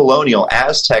pre-colonial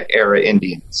Aztec era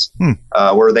Indians,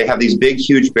 where they have these big,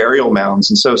 huge burial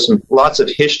mounds. And so lots of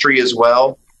history as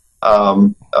well.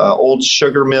 Old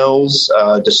sugar mills.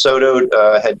 DeSoto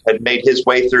had made his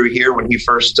way through here when he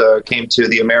first came to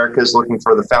the Americas looking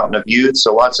for the Fountain of Youth.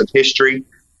 So lots of history.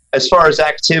 As far as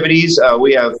activities,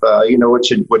 we have what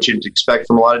you'd expect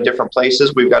from a lot of different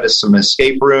places. We've got some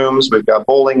escape rooms. We've got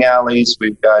bowling alleys.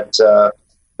 We've got a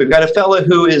fellow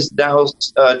who is now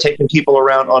taking people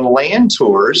around on land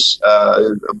tours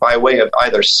by way of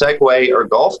either Segway or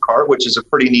golf cart, which is a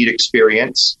pretty neat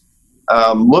experience.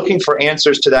 Looking for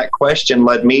answers to that question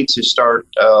led me to start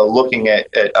looking at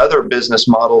other business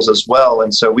models as well.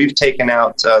 And so we've taken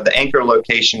out the anchor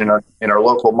location in our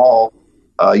local mall.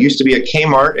 Used to be a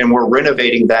Kmart, and we're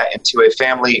renovating that into a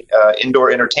family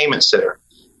indoor entertainment center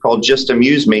called Just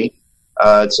Amuse Me.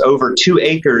 It's over 2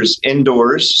 acres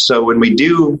indoors, so when we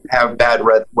do have bad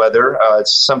weather,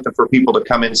 it's something for people to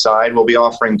come inside. We'll be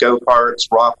offering go-karts,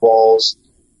 rock walls,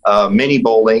 mini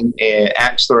bowling,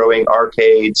 axe throwing,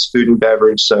 arcades, food and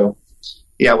beverage. So,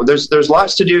 yeah, well, there's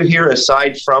lots to do here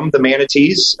aside from the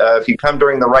manatees. If you come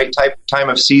during the right time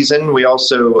of season, we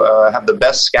also have the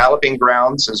best scalloping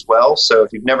grounds as well. So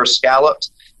if you've never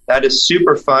scalloped, that is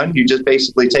super fun. You just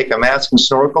basically take a mask and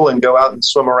snorkel and go out and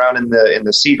swim around in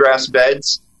the seagrass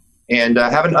beds and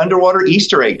have an underwater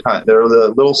Easter egg hunt. There are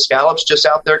the little scallops just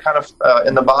out there kind of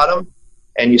in the bottom,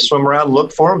 and you swim around,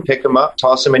 look for them, pick them up,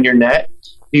 toss them in your net.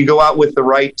 You go out with the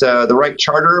right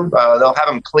charter. They'll have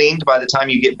them cleaned by the time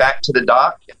you get back to the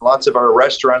dock. Lots of our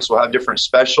restaurants will have different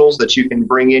specials that you can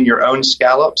bring in your own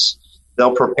scallops.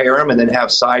 They'll prepare them and then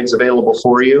have sides available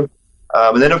for you.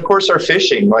 And then, of course, our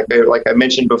fishing, like I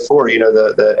mentioned before,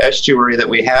 the estuary that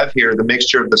we have here, the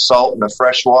mixture of the salt and the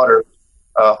fresh water,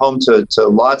 home to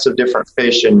lots of different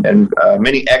fish and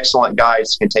many excellent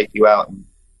guides can take you out and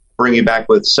bring you back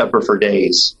with supper for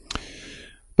days.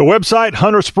 The website,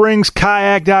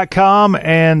 HunterSpringsKayak.com,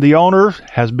 and the owner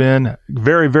has been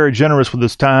very, very generous with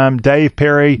his time. Dave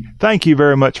Perry, thank you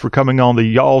very much for coming on the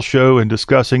Y'all Show and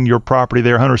discussing your property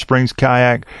there, Hunter Springs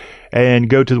Kayak. And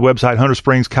go to the website,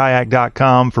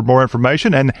 HunterSpringsKayak.com, for more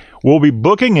information. And we'll be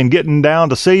booking and getting down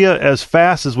to see you as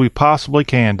fast as we possibly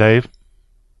can, Dave.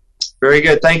 Very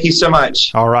good. Thank you so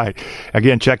much. All right.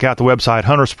 Again, check out the website,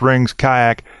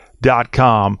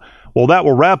 HunterSpringsKayak.com. Well, that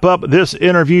will wrap up this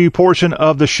interview portion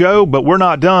of the show, but we're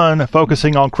not done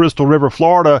focusing on Crystal River,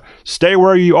 Florida. Stay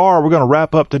where you are. We're going to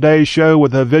wrap up today's show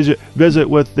with a visit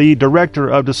with the director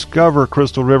of Discover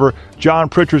Crystal River. John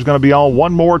Pritchard is going to be on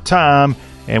one more time,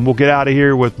 and we'll get out of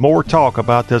here with more talk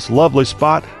about this lovely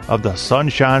spot of the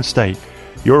Sunshine State.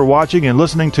 You're watching and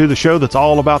listening to the show that's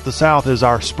all about the South as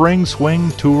our Spring Swing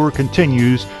Tour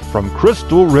continues from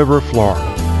Crystal River,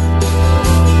 Florida.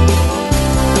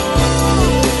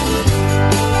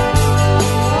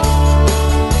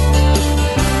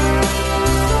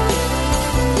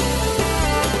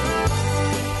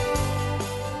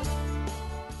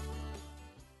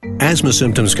 Asthma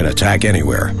symptoms can attack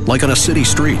anywhere, like on a city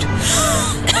street.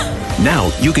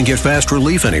 Now, you can get fast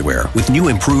relief anywhere with new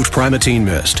improved Primatene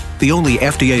Mist, the only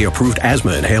FDA-approved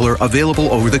asthma inhaler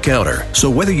available over the counter. So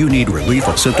whether you need relief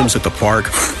of symptoms at the park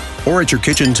or at your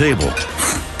kitchen table,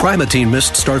 Primatene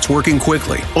Mist starts working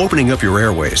quickly, opening up your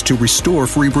airways to restore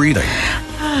free breathing.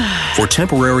 For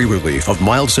temporary relief of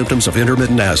mild symptoms of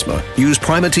intermittent asthma, use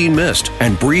Primatene Mist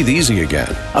and breathe easy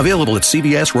again. Available at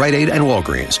CVS, Rite Aid, and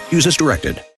Walgreens. Use as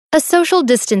directed. A social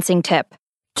distancing tip.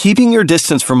 Keeping your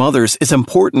distance from others is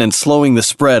important in slowing the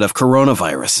spread of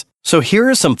coronavirus. So here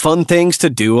are some fun things to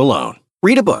do alone.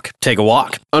 Read a book, take a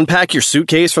walk, unpack your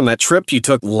suitcase from that trip you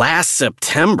took last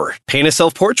September, paint a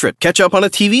self-portrait, catch up on a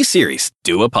TV series,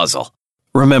 do a puzzle.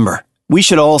 Remember, we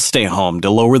should all stay home to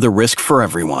lower the risk for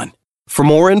everyone. For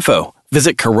more info,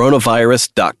 visit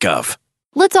coronavirus.gov.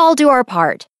 Let's all do our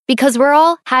part, because we're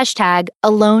all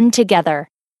 #AloneTogether.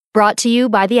 Brought to you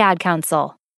by the Ad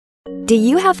Council. Do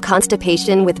you have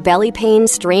constipation with belly pain,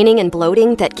 straining, and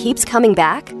bloating that keeps coming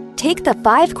back? Take the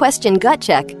 5-question gut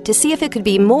check to see if it could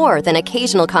be more than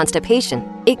occasional constipation.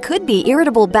 It could be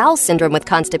irritable bowel syndrome with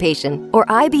constipation, or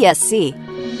IBS-C.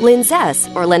 Linzess,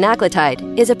 or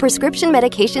linaclotide, is a prescription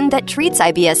medication that treats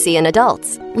IBS-C in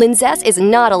adults. Linzess is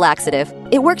not a laxative.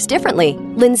 It works differently.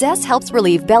 Linzess helps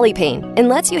relieve belly pain and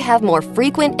lets you have more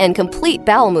frequent and complete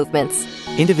bowel movements.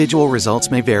 Individual results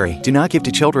may vary. Do not give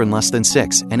to children less than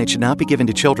 6, and it should not be given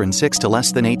to children 6 to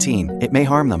less than 18. It may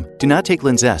harm them. Do not take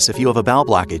Linzess if you have a bowel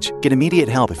blockage. Get immediate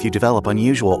help if you develop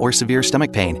unusual or severe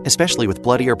stomach pain, especially with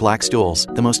bloody or black stools.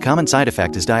 The most common side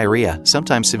effect is diarrhea,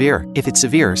 sometimes severe. If it's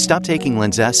severe, stop taking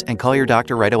Linzess and call your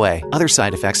doctor right away. Other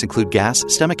side effects include gas,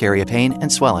 stomach area pain, and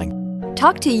swelling.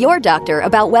 Talk to your doctor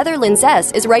about whether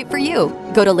Linzess is right for you.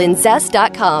 Go to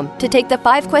linzess.com to take the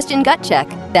 5-question gut check.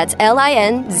 That's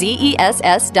LINZESS.com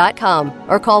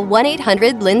or call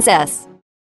 1-800-LINZESS.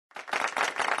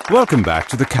 Welcome back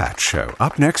to The Cat Show.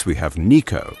 Up next we have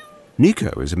Nico.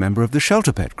 Nico is a member of the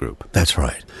Shelter Pet Group. That's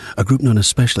right. A group known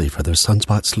especially for their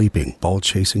sunspot sleeping, ball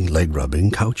chasing, leg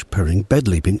rubbing, couch purring, bed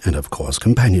leaping, and of course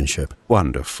companionship.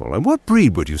 Wonderful. And what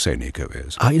breed would you say Nico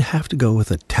is? I'd have to go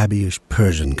with a tabbyish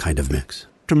Persian kind of mix.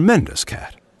 Tremendous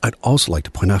cat. I'd also like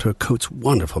to point out her coat's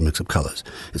wonderful mix of colors.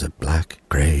 Is it black,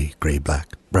 gray, gray-black,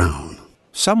 brown?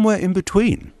 Somewhere in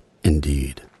between.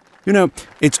 Indeed. You know,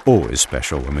 it's always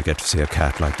special when we get to see a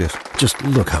cat like this. Just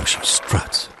look how she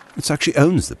struts. It's like she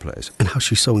owns the place. And how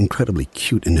she's so incredibly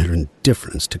cute in her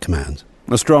indifference to commands.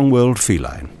 A strong-willed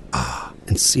feline. Ah,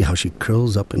 and see how she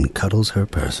curls up and cuddles her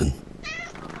person.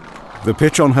 The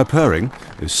pitch on her purring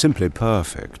is simply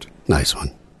perfect. Nice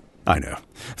one. I know.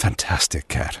 Fantastic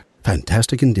cat.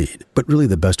 Fantastic indeed. But really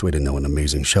the best way to know an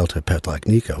amazing shelter pet like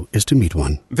Nico is to meet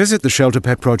one. Visit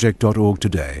theshelterpetproject.org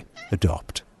today.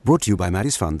 Adopt. Brought to you by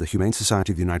Maddie's Fund, the Humane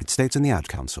Society of the United States, and the Ad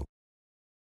Council.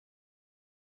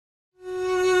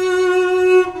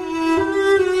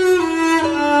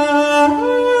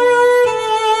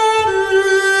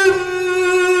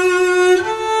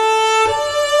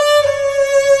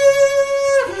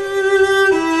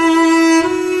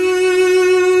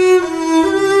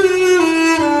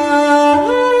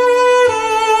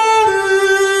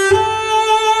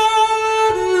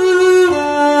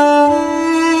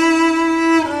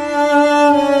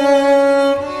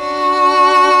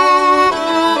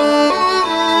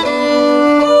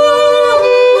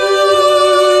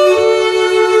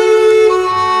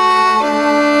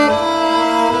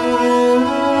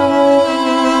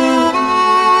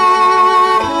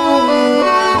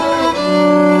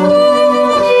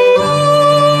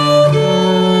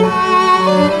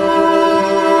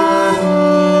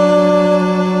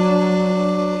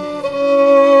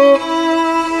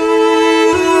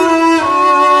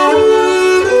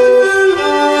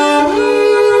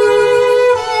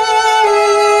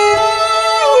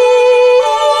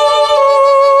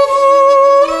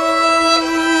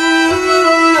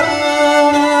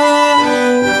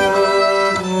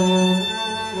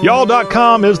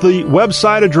 Y'all.com is the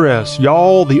website address.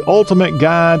 Y'all, the ultimate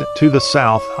guide to the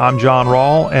South. I'm John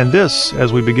Rawl, and this,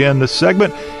 as we begin this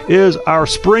segment, is our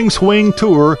Spring Swing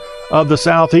Tour of the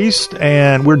Southeast,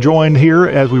 and we're joined here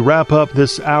as we wrap up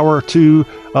this hour or two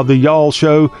of the Y'all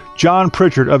Show. John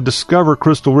Pritchard of Discover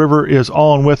Crystal River is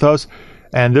on with us,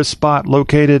 and this spot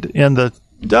located in the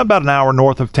about an hour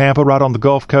north of Tampa, right on the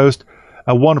Gulf Coast.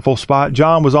 A wonderful spot.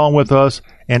 John was on with us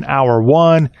in hour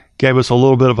one, gave us a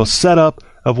little bit of a setup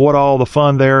of what all the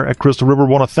fun there at Crystal River.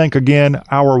 Want to thank again,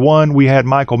 hour one, we had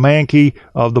Michael Mankey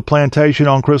of the Plantation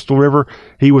on Crystal River.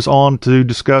 He was on to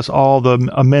discuss all the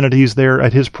amenities there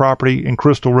at his property in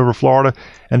Crystal River, Florida.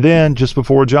 And then, just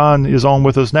before John is on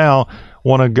with us now,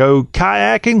 want to go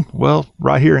kayaking? Well,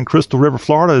 right here in Crystal River,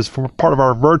 Florida is part of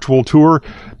our virtual tour.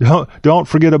 Don't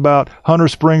forget about Hunter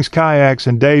Springs Kayaks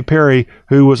and Dave Perry,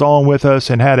 who was on with us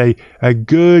and had a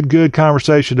good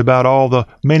conversation about all the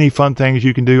many fun things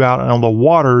you can do out on the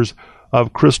waters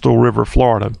of Crystal River,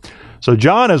 Florida. So,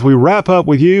 John, as we wrap up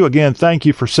with you, again, thank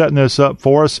you for setting this up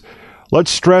for us. Let's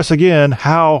stress again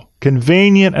how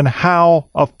convenient and how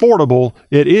affordable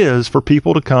it is for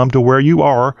people to come to where you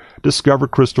are, Discover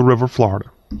Crystal River, Florida.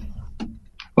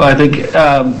 Well, I think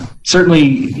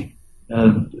certainly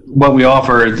what we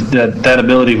offer is that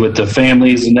ability with the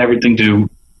families and everything to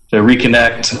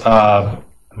reconnect.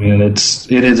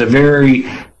 It is a very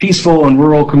peaceful and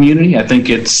rural community. I think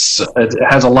it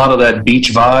has a lot of that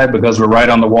beach vibe because we're right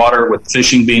on the water, with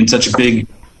fishing being such a big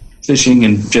fishing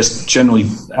and just generally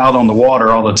out on the water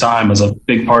all the time is a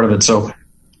big part of it. So,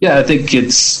 yeah, I think it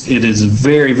is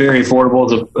very, very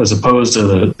affordable as opposed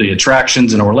to the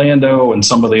attractions in Orlando and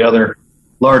some of the other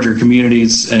larger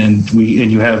communities. And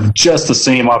you have just the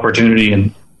same opportunity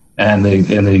and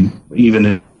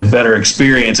even better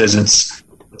experience as it's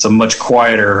a much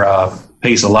quieter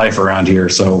pace of life around here.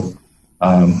 So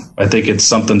I think it's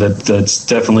something that's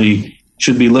definitely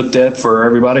should be looked at for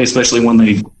everybody, especially when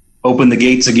they open the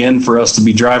gates again for us to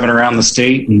be driving around the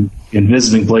state and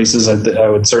visiting places. I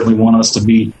would certainly want us to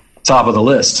be top of the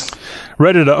list.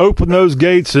 Ready to open those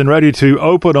gates and ready to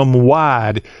open them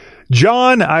wide.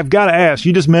 John, I've got to ask,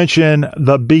 you just mentioned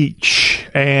the beach,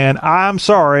 and I'm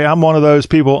sorry, I'm one of those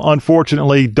people,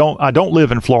 unfortunately, I don't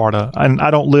live in Florida, and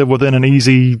I don't live within an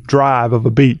easy drive of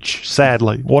a beach,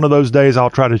 sadly. One of those days I'll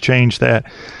try to change that.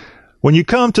 When you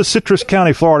come to Citrus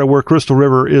County, Florida, where Crystal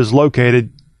River is located,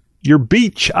 your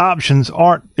beach options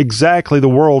aren't exactly the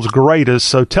world's greatest,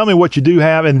 so tell me what you do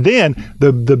have, and then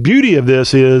the beauty of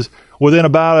this is, within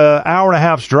about an hour and a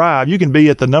half's drive, you can be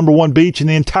at the number one beach in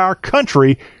the entire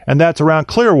country, and that's around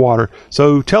Clearwater.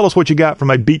 So tell us what you got from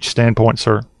a beach standpoint,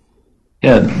 sir.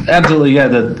 Yeah, absolutely. Yeah,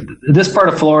 this part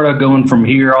of Florida, going from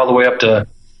here all the way up to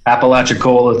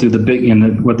Apalachicola through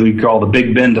what we call the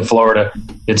Big Bend of Florida.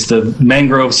 It's the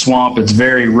mangrove swamp. It's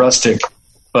very rustic,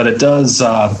 but it does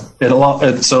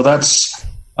so that's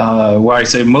why I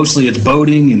say mostly it's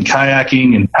boating and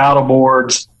kayaking and paddle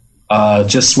boards.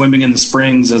 Just swimming in the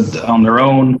springs on their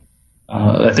own.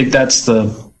 I think that's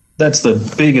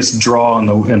the biggest draw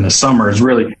in the summer is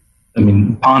really,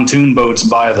 pontoon boats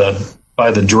by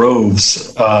the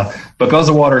droves. Because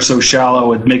the water is so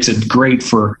shallow, it makes it great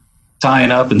for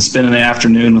tying up and spending the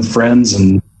afternoon with friends,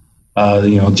 and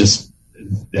the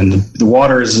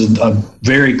water is a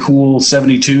very cool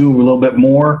 72, a little bit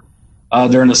more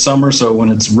during the summer. So when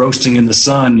it's roasting in the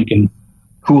sun, you can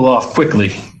cool off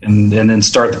quickly and then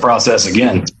start the process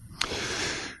again.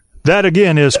 That,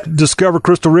 again, is Discover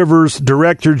Crystal River's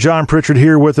director, John Pritchard,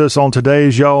 here with us on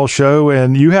today's Y'all Show.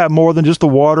 And you have more than just the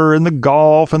water and the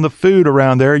golf and the food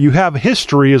around there. You have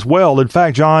history as well. In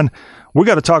fact, John, we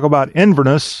got to talk about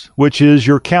Inverness, which is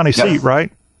your county seat,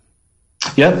 right?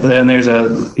 Yep. And there's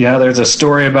a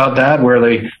story about that where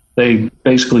they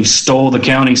basically stole the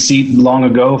county seat long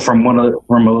ago from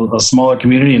a smaller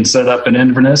community and set up in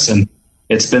Inverness, and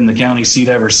it's been the county seat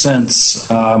ever since.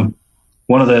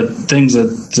 One of the things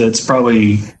that's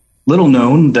probably little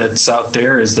known that's out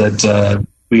there is that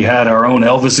we had our own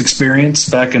Elvis experience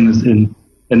back in the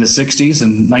 60s.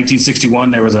 In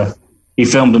 1961, he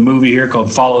filmed a movie here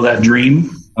called Follow That Dream,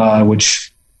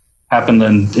 which happened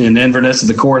in Inverness at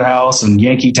the courthouse, and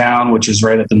Yankeetown, which is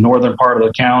right at the northern part of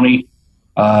the county.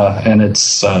 And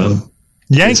it's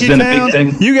been a big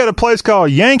thing. You got a place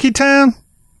called Yankeetown?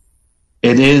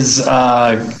 It is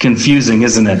confusing,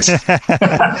 isn't it?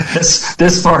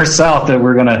 this far south that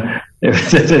we're gonna.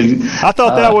 I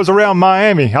thought that was around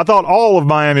Miami. I thought all of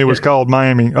Miami was called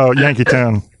Miami.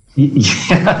 Yankeetown.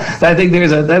 Yeah, I think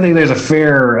there's a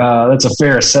fair that's a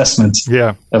fair assessment.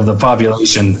 Yeah. Of the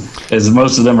population, as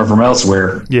most of them are from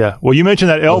elsewhere. Yeah. Well, you mentioned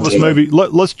that Elvis movie.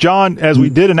 Let's, John, as we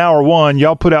did in hour one,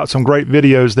 y'all put out some great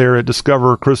videos there at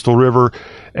Discover Crystal River,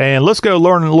 and let's go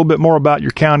learn a little bit more about your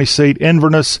county seat,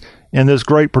 Inverness, in this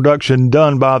great production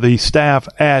done by the staff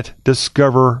at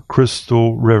Discover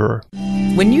Crystal River.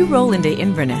 When you roll into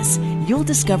Inverness, you'll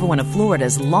discover one of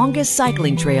Florida's longest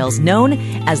cycling trails, known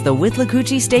as the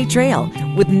Withlacoochee State Trail,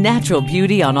 with natural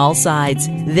beauty on all sides.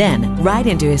 Then, ride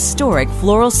into historic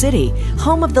Floral City,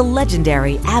 home of the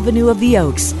legendary Avenue of the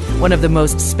Oaks, one of the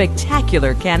most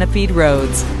spectacular canopied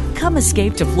roads. Come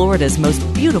escape to Florida's most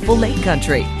beautiful lake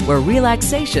country, where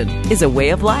relaxation is a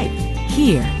way of life.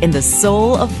 Here in the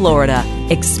soul of Florida,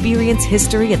 experience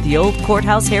history at the Old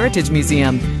Courthouse Heritage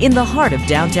Museum in the heart of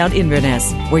downtown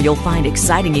Inverness, where you'll find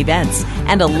exciting events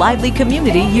and a lively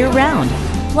community year-round.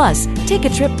 Plus, take a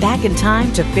trip back in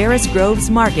time to Ferris Grove's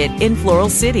Market in Floral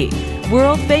City,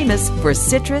 world famous for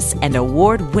citrus and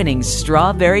award-winning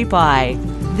strawberry pie.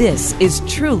 This is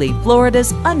truly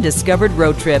Florida's undiscovered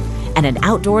road trip and an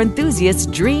outdoor enthusiast's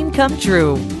dream come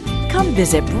true. Come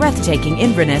visit breathtaking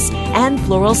Inverness and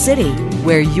Floral City,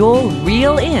 where you'll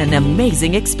reel in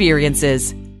amazing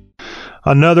experiences.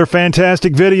 Another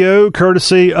fantastic video,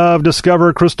 courtesy of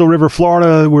Discover Crystal River,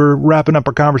 Florida. We're wrapping up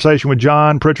our conversation with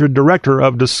John Pritchard, director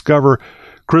of Discover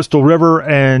Crystal River.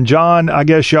 And John, I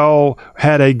guess y'all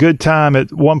had a good time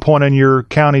at one point in your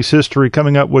county's history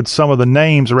coming up with some of the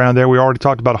names around there. We already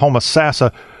talked about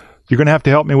Homosassa. You're going to have to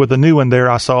help me with the new one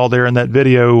there I saw there in that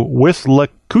video,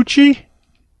 Withlacoochee.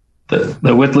 The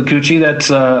Withlacoochee,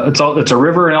 it's a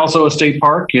river and also a state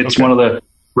park. It's one of the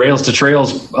Rails to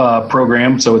Trails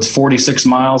program, so it's 46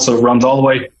 miles, so it runs all the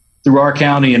way through our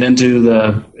county and into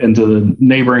the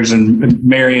neighborings in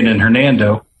Marion and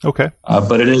Hernando. Okay.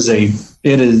 But it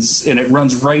it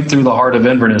runs right through the heart of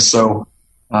Inverness. So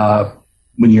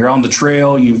when you're on the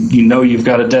trail, you know you've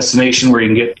got a destination where you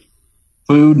can get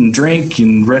food and drink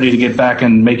and ready to get back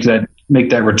and make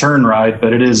that return ride.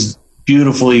 But it is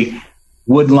beautifully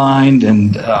wood-lined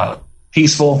and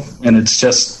peaceful, and it's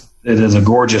a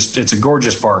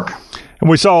gorgeous park. And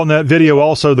we saw in that video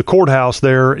also the courthouse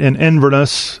there in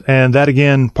Inverness, and that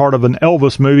again part of an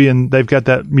Elvis movie, and they've got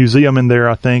that museum in there,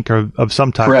 I think, of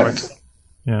some type. Correct. Right?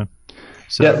 Yeah.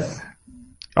 So, yep.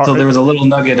 So there was a little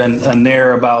nugget in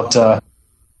there about going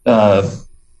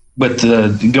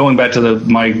back to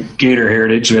my Gator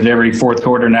heritage. At every fourth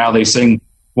quarter now they sing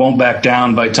 "Won't Back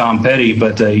Down" by Tom Petty,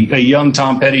 but a young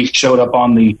Tom Petty showed up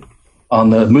on the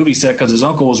movie set because his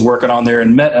uncle was working on there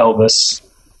and met Elvis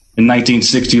in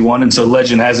 1961, and so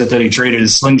legend has it that he traded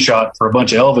his slingshot for a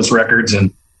bunch of Elvis records, and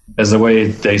as the way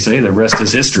they say, the rest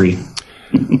is history.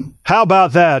 How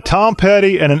about that? Tom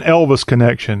Petty and an Elvis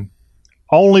connection,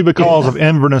 only because of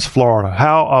Inverness, Florida.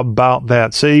 How about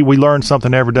that? See, we learn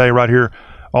something every day right here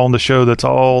on the show that's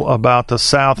all about the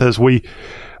South, as we,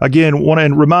 again, want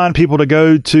to remind people to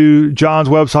go to John's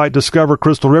website, Discover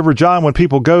Crystal River. John, when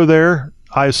people go there,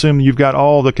 I assume you've got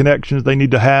all the connections they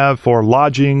need to have for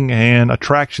lodging and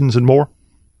attractions and more?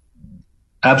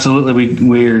 Absolutely.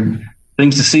 We're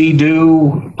things to see,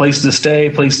 do, place to stay,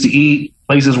 place to eat,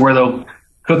 places where they'll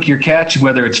cook your catch,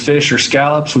 whether it's fish or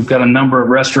scallops. We've got a number of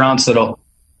restaurants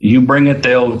you bring it,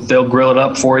 they'll grill it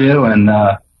up for you, and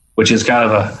which is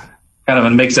kind of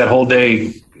makes that whole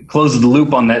day, closes the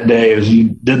loop on that day, as you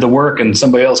did the work and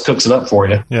somebody else cooks it up for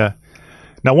you. Yeah.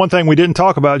 Now, one thing we didn't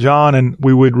talk about, John, and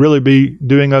we would really be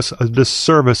doing us a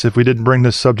disservice if we didn't bring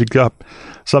this subject up,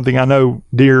 something I know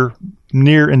near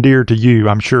and dear to you,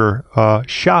 I'm sure,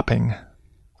 shopping.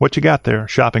 What you got there,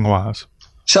 shopping-wise?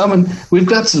 Shopping, we've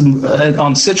got some,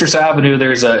 on Citrus Avenue,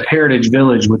 there's a Heritage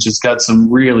Village, which has got some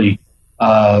really,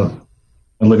 look,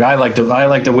 I like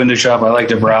to window shop, I like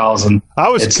to browse. And I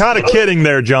was kind of kidding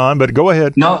there, John, but go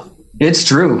ahead. No, it's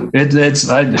true. But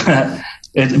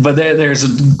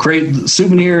there's great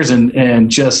souvenirs and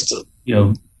just,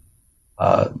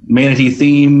 manatee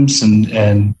themes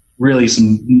and really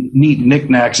some neat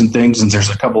knickknacks and things. And there's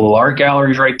a couple of art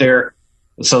galleries right there.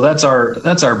 So that's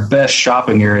our best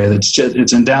shopping area.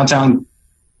 It's in downtown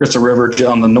Crystal River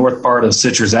on the north part of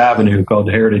Citrus Avenue, called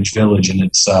the Heritage Village. And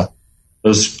it's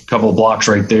those couple of blocks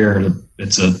right there.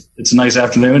 It's a nice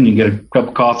afternoon. You get a cup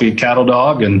of coffee at Cattle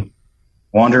Dog and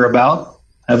wander about,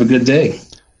 have a good day.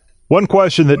 One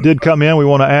question that did come in we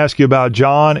want to ask you about,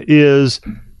 John, is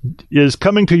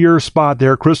coming to your spot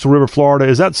there, Crystal River, Florida,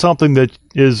 is that something that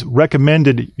is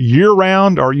recommended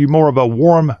year-round, or are you more of a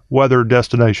warm weather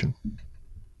destination?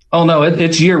 Oh, no,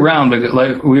 it's year-round. But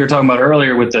like we were talking about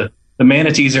earlier, with the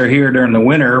manatees are here during the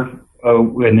winter,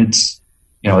 and it's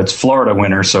Florida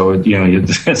winter, so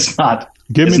it's not.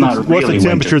 What's the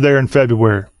temperature there in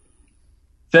February?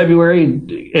 February,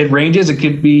 it ranges. It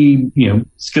could be, it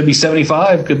could be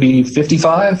 75, could be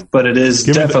 55, but it is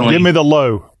definitely. Give me the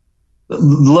low. The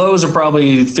lows are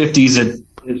probably 50s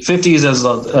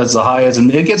as the highest,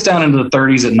 and it gets down into the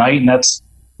 30s at night, and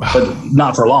but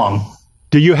not for long.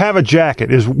 Do you have a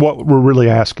jacket? Is what we're really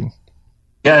asking.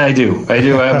 Yeah, I do. I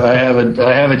have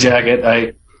a jacket.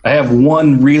 I have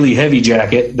one really heavy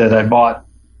jacket that I bought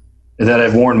that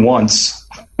I've worn once.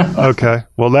 Okay,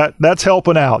 well that's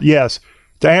helping out. Yes.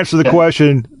 To answer the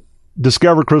question,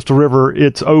 Discover Crystal River,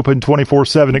 it's open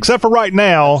 24/7, except for right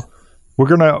now. We're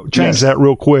going to change that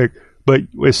real quick. But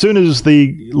as soon as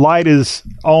the light is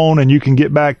on and you can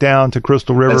get back down to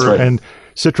Crystal River and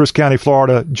Citrus County,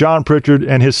 Florida, John Pritchard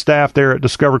and his staff there at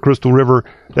Discover Crystal River,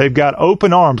 they've got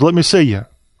open arms. Let me see you.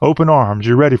 Open arms.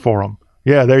 You're ready for them.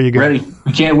 Yeah, there you go. Ready.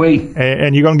 I can't wait.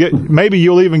 And you're going to maybe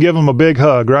you'll even give them a big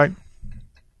hug, right?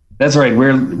 That's right.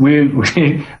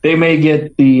 They may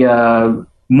get the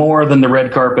more than the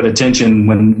red carpet attention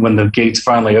when the gates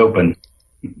finally open.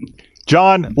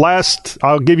 John,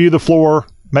 I'll give you the floor.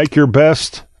 Make your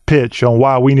best pitch on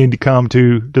why we need to come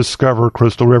to Discover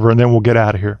Crystal River, and then we'll get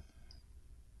out of here.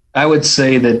 I would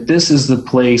say that this is the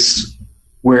place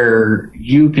where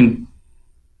you can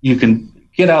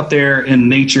get out there in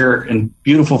nature in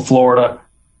beautiful Florida,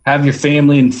 have your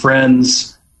family and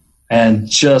friends, and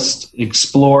just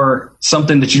explore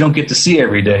something that you don't get to see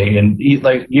every day. And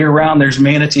like year round, there's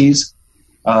manatees,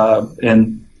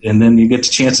 and then you get the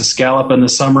chance to scallop in the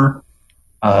summer.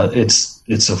 It's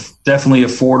definitely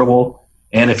affordable.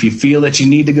 And if you feel that you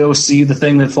need to go see the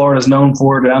thing that Florida's known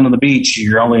for down on the beach,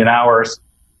 you're only an hour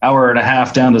and a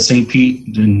half down to St.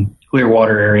 Pete and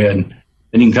Clearwater area, and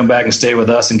then you can come back and stay with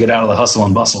us and get out of the hustle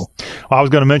and bustle. Well, I was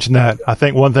going to mention that. I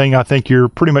think one thing you're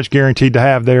pretty much guaranteed to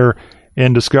have there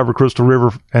in Discover Crystal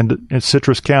River and in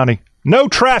Citrus County, no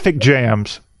traffic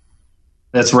jams.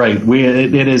 That's right.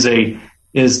 It is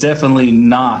is definitely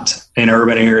not an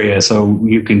urban area. So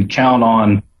you can count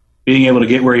on being able to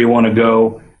get where you want to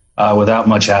go without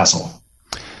much hassle.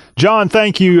 John,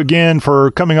 thank you again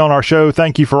for coming on our show.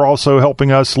 Thank you for also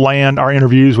helping us land our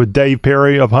interviews with Dave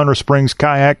Perry of Hunter Springs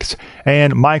Kayaks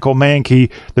and Michael Mankey,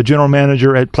 the general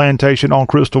manager at Plantation on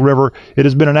Crystal River. It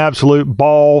has been an absolute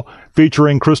ball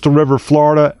featuring Crystal River,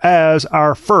 Florida as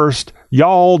our first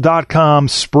y'all.com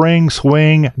spring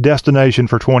swing destination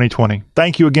for 2020.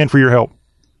 Thank you again for your help.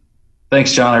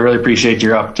 Thanks, John. I really appreciate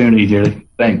your opportunity, dearly.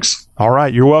 Thanks. All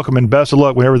right. You're welcome, and best of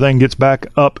luck when everything gets back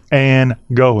up and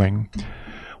going.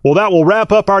 Well, that will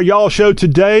wrap up our Y'all Show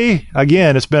today.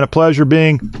 Again, it's been a pleasure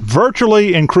being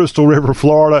virtually in Crystal River,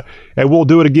 Florida, and we'll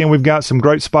do it again. We've got some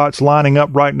great spots lining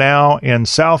up right now in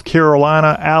South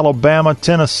Carolina, Alabama,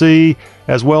 Tennessee,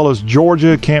 as well as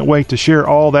Georgia. Can't wait to share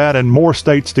all that and more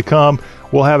states to come.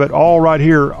 We'll have it all right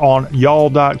here on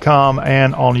y'all.com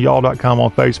and on y'all.com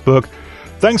on Facebook.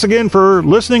 Thanks again for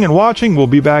listening and watching. We'll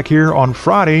be back here on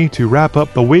Friday to wrap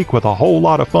up the week with a whole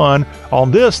lot of fun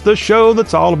on the show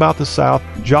that's all about the South.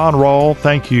 John Rawl,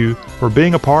 thank you for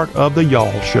being a part of the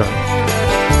Y'all Show.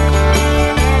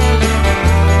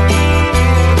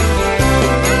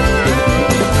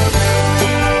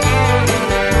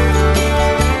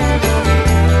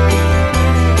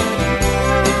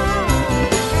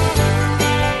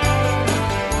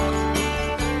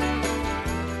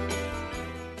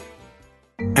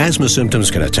 Asthma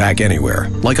symptoms can attack anywhere,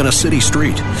 like on a city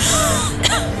street.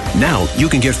 Now, you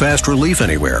can get fast relief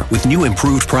anywhere with new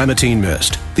improved Primatene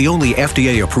Mist, the only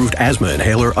FDA-approved asthma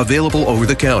inhaler available over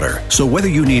the counter. So whether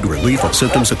you need relief of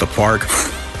symptoms at the park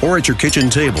or at your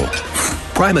kitchen table,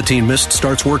 Primatene Mist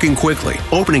starts working quickly,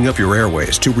 opening up your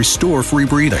airways to restore free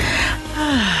breathing.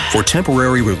 For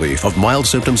temporary relief of mild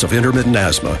symptoms of intermittent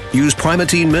asthma, use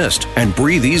Primatene Mist and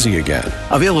breathe easy again.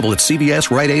 Available at CVS,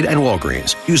 Rite Aid, and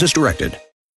Walgreens. Use as directed.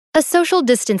 A social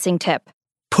distancing tip.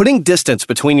 Putting distance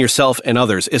between yourself and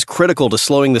others is critical to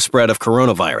slowing the spread of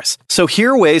coronavirus. So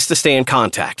here are ways to stay in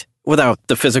contact without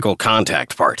the physical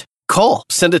contact part. Call,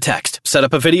 send a text, set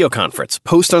up a video conference,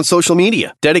 post on social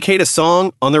media, dedicate a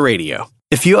song on the radio.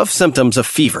 If you have symptoms of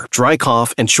fever, dry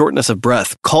cough, and shortness of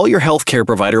breath, call your healthcare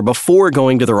provider before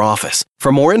going to their office.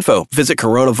 For more info, visit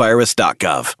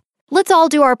coronavirus.gov. Let's all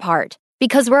do our part,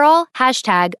 because we're all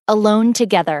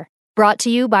 #AloneTogether. Brought to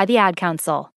you by the Ad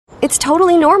Council. It's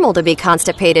totally normal to be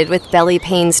constipated with belly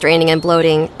pain, straining, and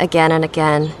bloating again and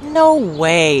again. No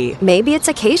way. Maybe it's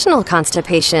occasional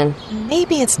constipation.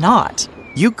 Maybe it's not.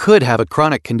 You could have a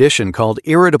chronic condition called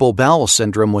irritable bowel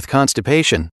syndrome with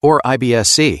constipation, or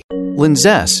IBS-C.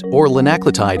 Linzess, or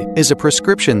linaclotide, is a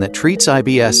prescription that treats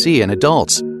IBS-C in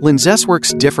adults. Linzess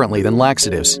works differently than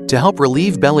laxatives to help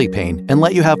relieve belly pain and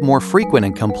let you have more frequent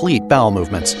and complete bowel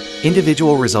movements.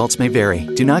 Individual results may vary.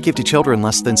 Do not give to children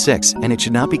less than 6, and it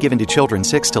should not be given to children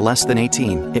 6 to less than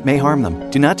 18. It may harm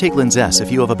them. Do not take Linzess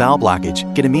if you have a bowel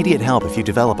blockage. Get immediate help if you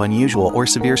develop unusual or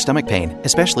severe stomach pain,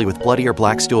 especially with bloody or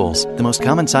black stools. The most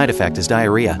common side effect is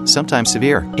diarrhea, sometimes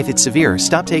severe. If it's severe,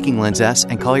 stop taking Linzess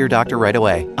and call your doctor right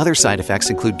away. Other side effects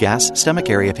include gas,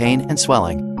 stomach area pain, and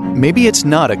swelling. Maybe it's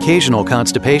not occasional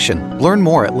constipation. Learn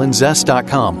more at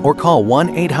linzess.com or call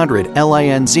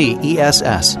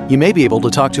 1-800-LINZESS. You may be able to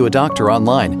talk to a doctor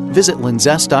online. Visit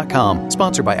linzess.com.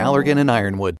 Sponsored by Allergan and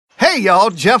Ironwood. Hey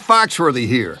y'all, Jeff Foxworthy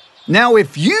here. Now,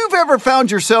 if you've ever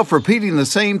found yourself repeating the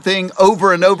same thing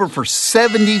over and over for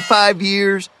 75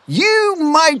 years, you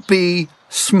might be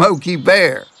Smokey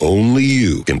Bear. Only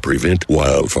you can prevent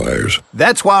wildfires.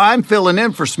 That's why I'm filling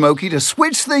in for Smokey to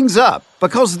switch things up,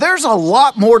 because there's a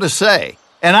lot more to say.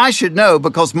 And I should know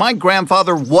because my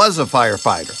grandfather was a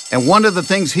firefighter. And one of the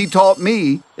things he taught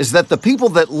me is that the people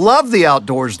that love the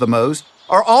outdoors the most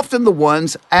are often the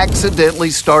ones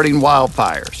accidentally starting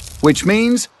wildfires, which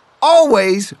means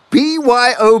always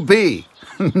BYOB.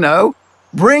 No,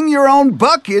 bring your own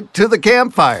bucket to the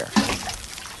campfire.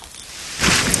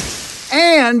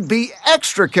 And be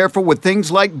extra careful with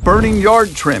things like burning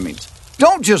yard trimmings.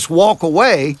 Don't just walk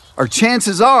away, or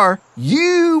chances are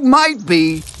you might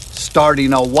be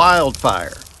starting a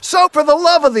wildfire. So for the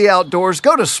love of the outdoors,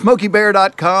 go to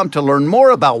SmokeyBear.com to learn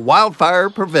more about wildfire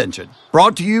prevention.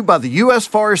 Brought to you by the U.S.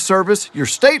 Forest Service, your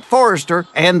state forester,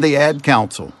 and the Ad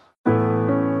Council.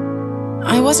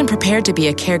 I wasn't prepared to be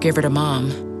a caregiver to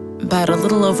Mom, but a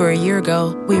little over a year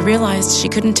ago, we realized she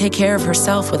couldn't take care of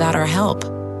herself without our help.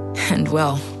 And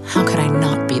well, how could I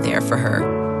not be there for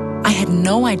her? I had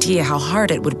no idea how hard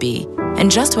it would be,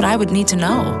 and just what I would need to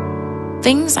know.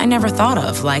 Things I never thought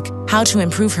of, like how to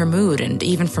improve her mood and,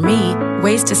 even for me,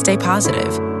 ways to stay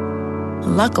positive.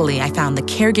 Luckily, I found the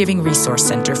Caregiving Resource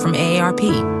Center from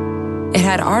AARP. It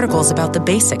had articles about the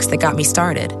basics that got me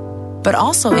started. but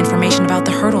also information about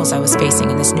the hurdles I was facing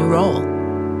in this new role.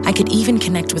 I could even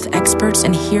connect with experts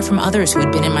and hear from others who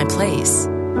had been in my place.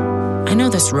 I know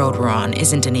this road we're on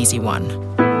isn't an easy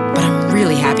one, but I'm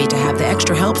really happy to have the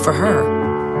extra help for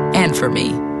her and for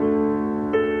me.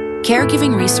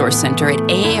 Caregiving Resource Center at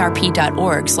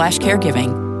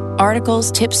aarp.org/caregiving.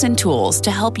 Articles, tips, and tools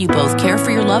to help you both care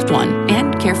for your loved one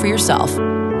and care for yourself.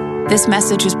 This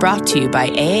message is brought to you by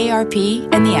AARP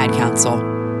and the Ad Council.